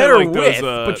it's guys had, better like, with, those,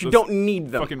 but you those don't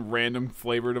need them. Fucking random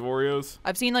flavored of Oreos.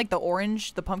 I've seen like the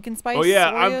orange, the pumpkin spice. Oh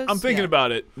yeah, Oreos. I'm thinking Yeah.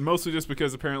 about it mostly just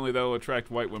because apparently that'll attract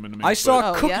white women to me. I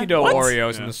saw Oh, cookie yeah? dough What?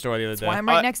 Oreos in Yeah. the store the other That's why day. I'm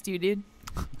right next to you, dude.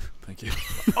 Thank you.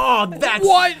 Oh, that's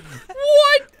What?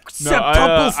 What? No,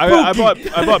 I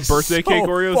bought birthday cake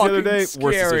Oreos the other day. fucking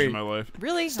Worst scary. decision of my life.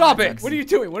 Really? Stop Oh, it! What are you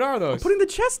doing? What are those? putting the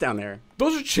chest down there.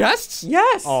 Those are chests?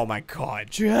 Yes. Oh my god.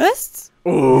 Just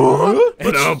Oh.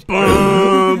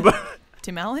 Ba-dum-bum.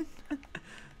 Tim Allen?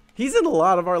 He's in a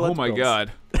lot of our Oh Let's my Builds.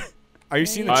 god. Are you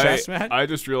seeing the I, chest, Matt? I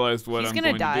just realized what He's I'm gonna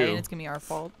going die, to and do. it's gonna be our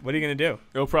fault. What are you gonna do?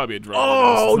 It'll probably be a drug Oh,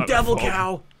 overdose. It's not devil my fault.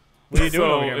 cow. What are you doing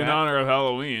So, over here, in Matt? honor of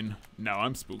Halloween, now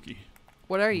I'm spooky.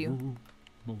 What are you? I'm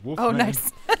a wolf Oh, man.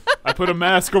 nice. I put a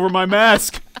mask over my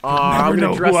mask. I'm know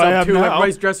gonna dress who I up am too. now.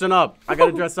 Everybody's dressing up. I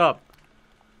gotta dress up.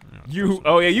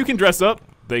 Oh yeah, you can dress up.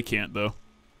 They can't though.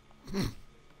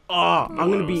 Oh, I'm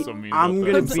gonna I be. was so mean I'm about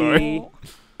gonna that. be. I'm sorry.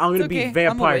 I'm gonna It's be okay, I'm a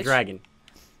vampire witch. dragon.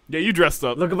 Yeah, you dressed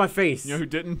up. Look at my face. You know who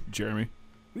didn't? Jeremy.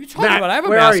 What are you talking Matt, about? I have a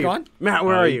where mask are you? on. Matt,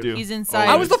 where are you? do. He's inside.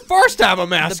 I was the first to have a the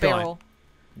mask on. barrel.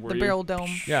 Were The you? barrel dome.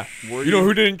 Yeah. Were You know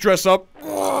who didn't dress up?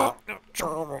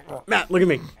 Matt, look at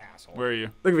me. Where are you?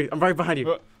 Look at me. I'm right behind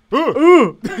you.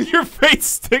 Your face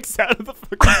sticks out of the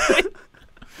fucking thing.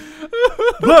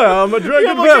 I'm a dragon You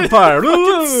have, like, vampire.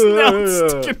 Snout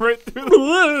sticking right through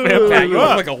the Matt, vampire. you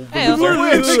look like a Hey,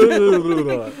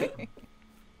 loser.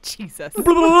 Jesus.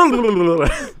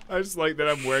 I just like that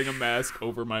I'm wearing a mask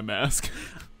over my mask.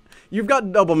 You've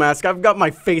got double mask. I've got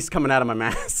my face coming out of my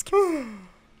mask.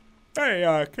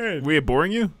 Hey, kid. We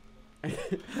boring you?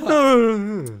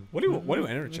 What do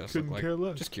enter chests look Couldn't like? care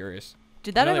less. Just curious.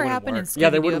 Did that I know they ever wouldn't happen in work. Scooby-Doo Yeah,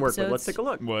 they wouldn't work, episodes? but let's take a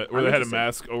look. What? Where I'm they had a interested.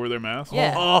 mask over their mask?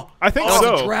 Yeah. Oh, I think Oh,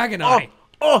 so. it's a dragon eye.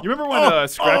 oh. You remember when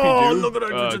Scrappy look at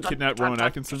her. Doo kidnapped Rowan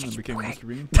Atkinson and became Mr.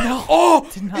 Bean? Oh,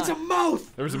 Did not. it's a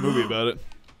mouth. There was a movie about it.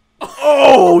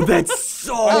 Oh, that's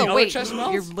so. Oh, other wait. chest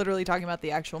mouths? You're literally talking about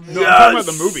the actual movie. No, I'm talking about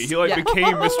the movie. He like Yeah.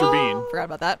 became Mr. Bean. Forgot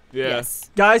about that. Yeah.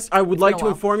 Yes. Guys, I would like been a to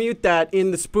while. inform you that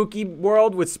in the spooky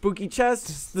world with spooky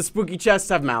chests, the spooky chests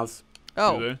have mouths.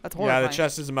 Oh, they? that's Yeah, horrifying. the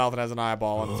chest is a mouth that has an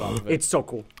eyeball on the top of it. It's so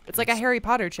cool. It's like a Harry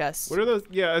Potter chest. What are those?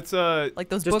 Yeah, it's Like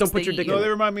those Just books don't put that your you dick No, in they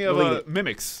remind me of Believe it.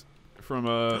 mimics from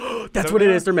That's what it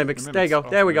is. They're mimics. There you go. Oh,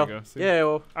 There we go. See? Yeah.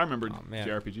 Well, I remember Oh, man.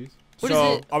 JRPGs. What is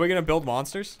So, it? are we gonna build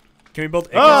monsters? Can we build?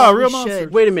 Ah, we real should.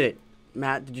 monsters. wait a minute,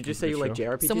 Matt. Did you just say Good you like show.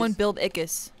 JRPGs? Someone build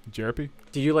Ickis. JRP?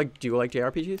 Do you like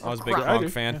JRPGs? I was a big Kronk. I Kronk do,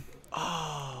 fan.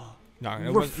 Oh, No,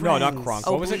 it We're was, no, not friends. Kronk.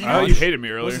 Oh, What was it? please. Oh, Kronk? you hated me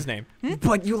What earlier. was his name?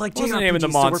 but you like What was JRPGs. the name of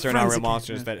the so we're monster in Our friends Real again.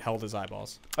 Monsters that held his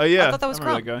eyeballs? Oh yeah, thought that was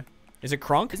remember that guy. Is it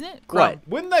Kronk? Isn't it? What?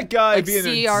 Wouldn't that guy Like be an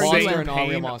CRU. Monster insane in All Real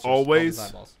pain Monsters held his always?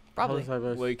 eyeballs. Probably.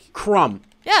 Like Crumb.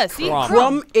 Yeah, see? Crumb.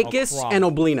 Crumb, Oh, Ickis, Crumb. and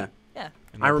Oblina. Yeah.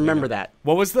 And I remember Oblina. that.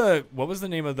 What was the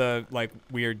name of the like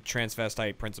weird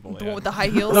transvestite principal? The they one had? with the high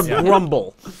heels. The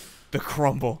Grumble. The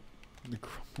Crumble.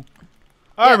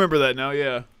 I Yeah. remember that now.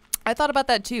 Yeah. I thought about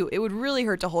that too. It would really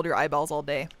hurt to hold your eyeballs all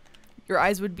day. Your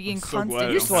eyes would be in I'm so glad I constant don't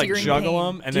He used to like searing juggle pain.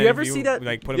 them, and Do then you ever see that-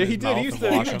 like put Yeah, them he in his did. mouth He used and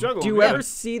to. He wash could 'em. juggle. Do you yeah. ever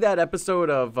see that episode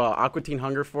of Aqua Teen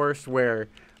Hunger Force where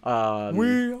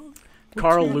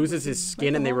Carl loses his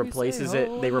skin and they replaces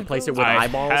it? They replace it with I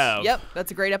eyeballs. have. Yep,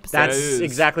 that's a great episode. That's That is.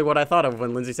 exactly what I thought of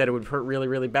when Lindsay said it would hurt really,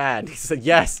 really bad. He said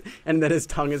yes, and then his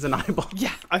tongue is an eyeball.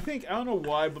 Yeah. I don't know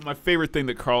why, but my favorite thing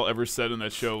that Carl ever said in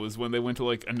that show was when they went to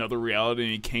like another reality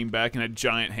and he came back and had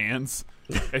giant hands,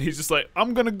 and he's just like,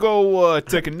 "I'm gonna go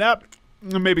take a nap,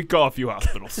 and maybe call a few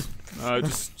hospitals,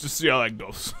 just see how that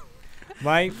goes."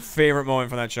 My favorite moment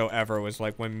from that show ever was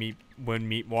like when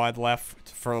Meatwad left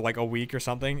for like a week or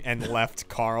something and left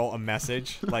Carl a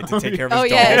message like to take care of his Oh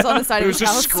doll. yeah, it was on the side It of was his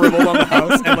just house. scribbled on the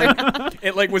house, and like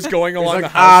it like was going along like, the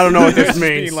house. "I don't know what this It was just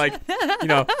means." being, like, you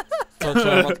know,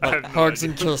 hugs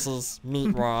and kisses,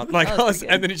 Meatwad, like, Oh, all that's this- good.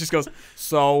 and then he just goes,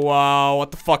 "So what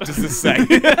the fuck does this say?"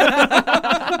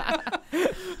 I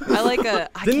like a.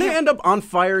 I Didn't they can't- end up on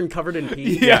fire and covered in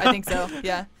pee? Yeah. I think so.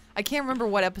 Yeah. I can't remember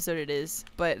what episode it is,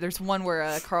 but there's one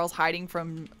where Carl's hiding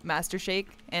from Master Shake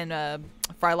and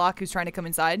Frylock, who's trying to come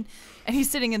inside, and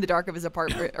he's sitting in the dark of his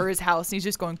apartment or his house, and he's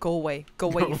just going, "Go away,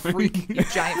 you freak, you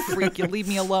giant freak, you leave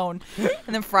me alone."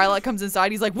 And then Frylock comes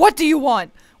inside. He's like, "What do you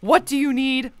want? What do you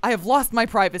need? I have lost my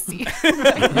privacy."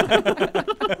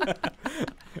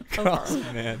 Oh,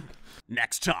 man.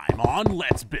 Next time on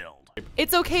Let's Build.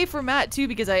 It's okay for Matt too,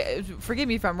 because forgive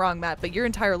me if I'm wrong, Matt, but your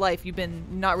entire life you've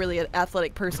been not really an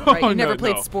athletic person, right? Oh, You never no,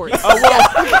 played no. sports.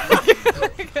 I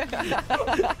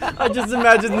just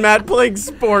imagine Matt playing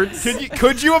sports.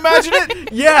 Could you imagine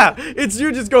it? Yeah, it's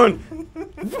you just going,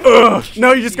 ugh.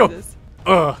 No, you just go, Jesus.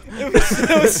 ugh. It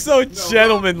was so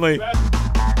gentlemanly.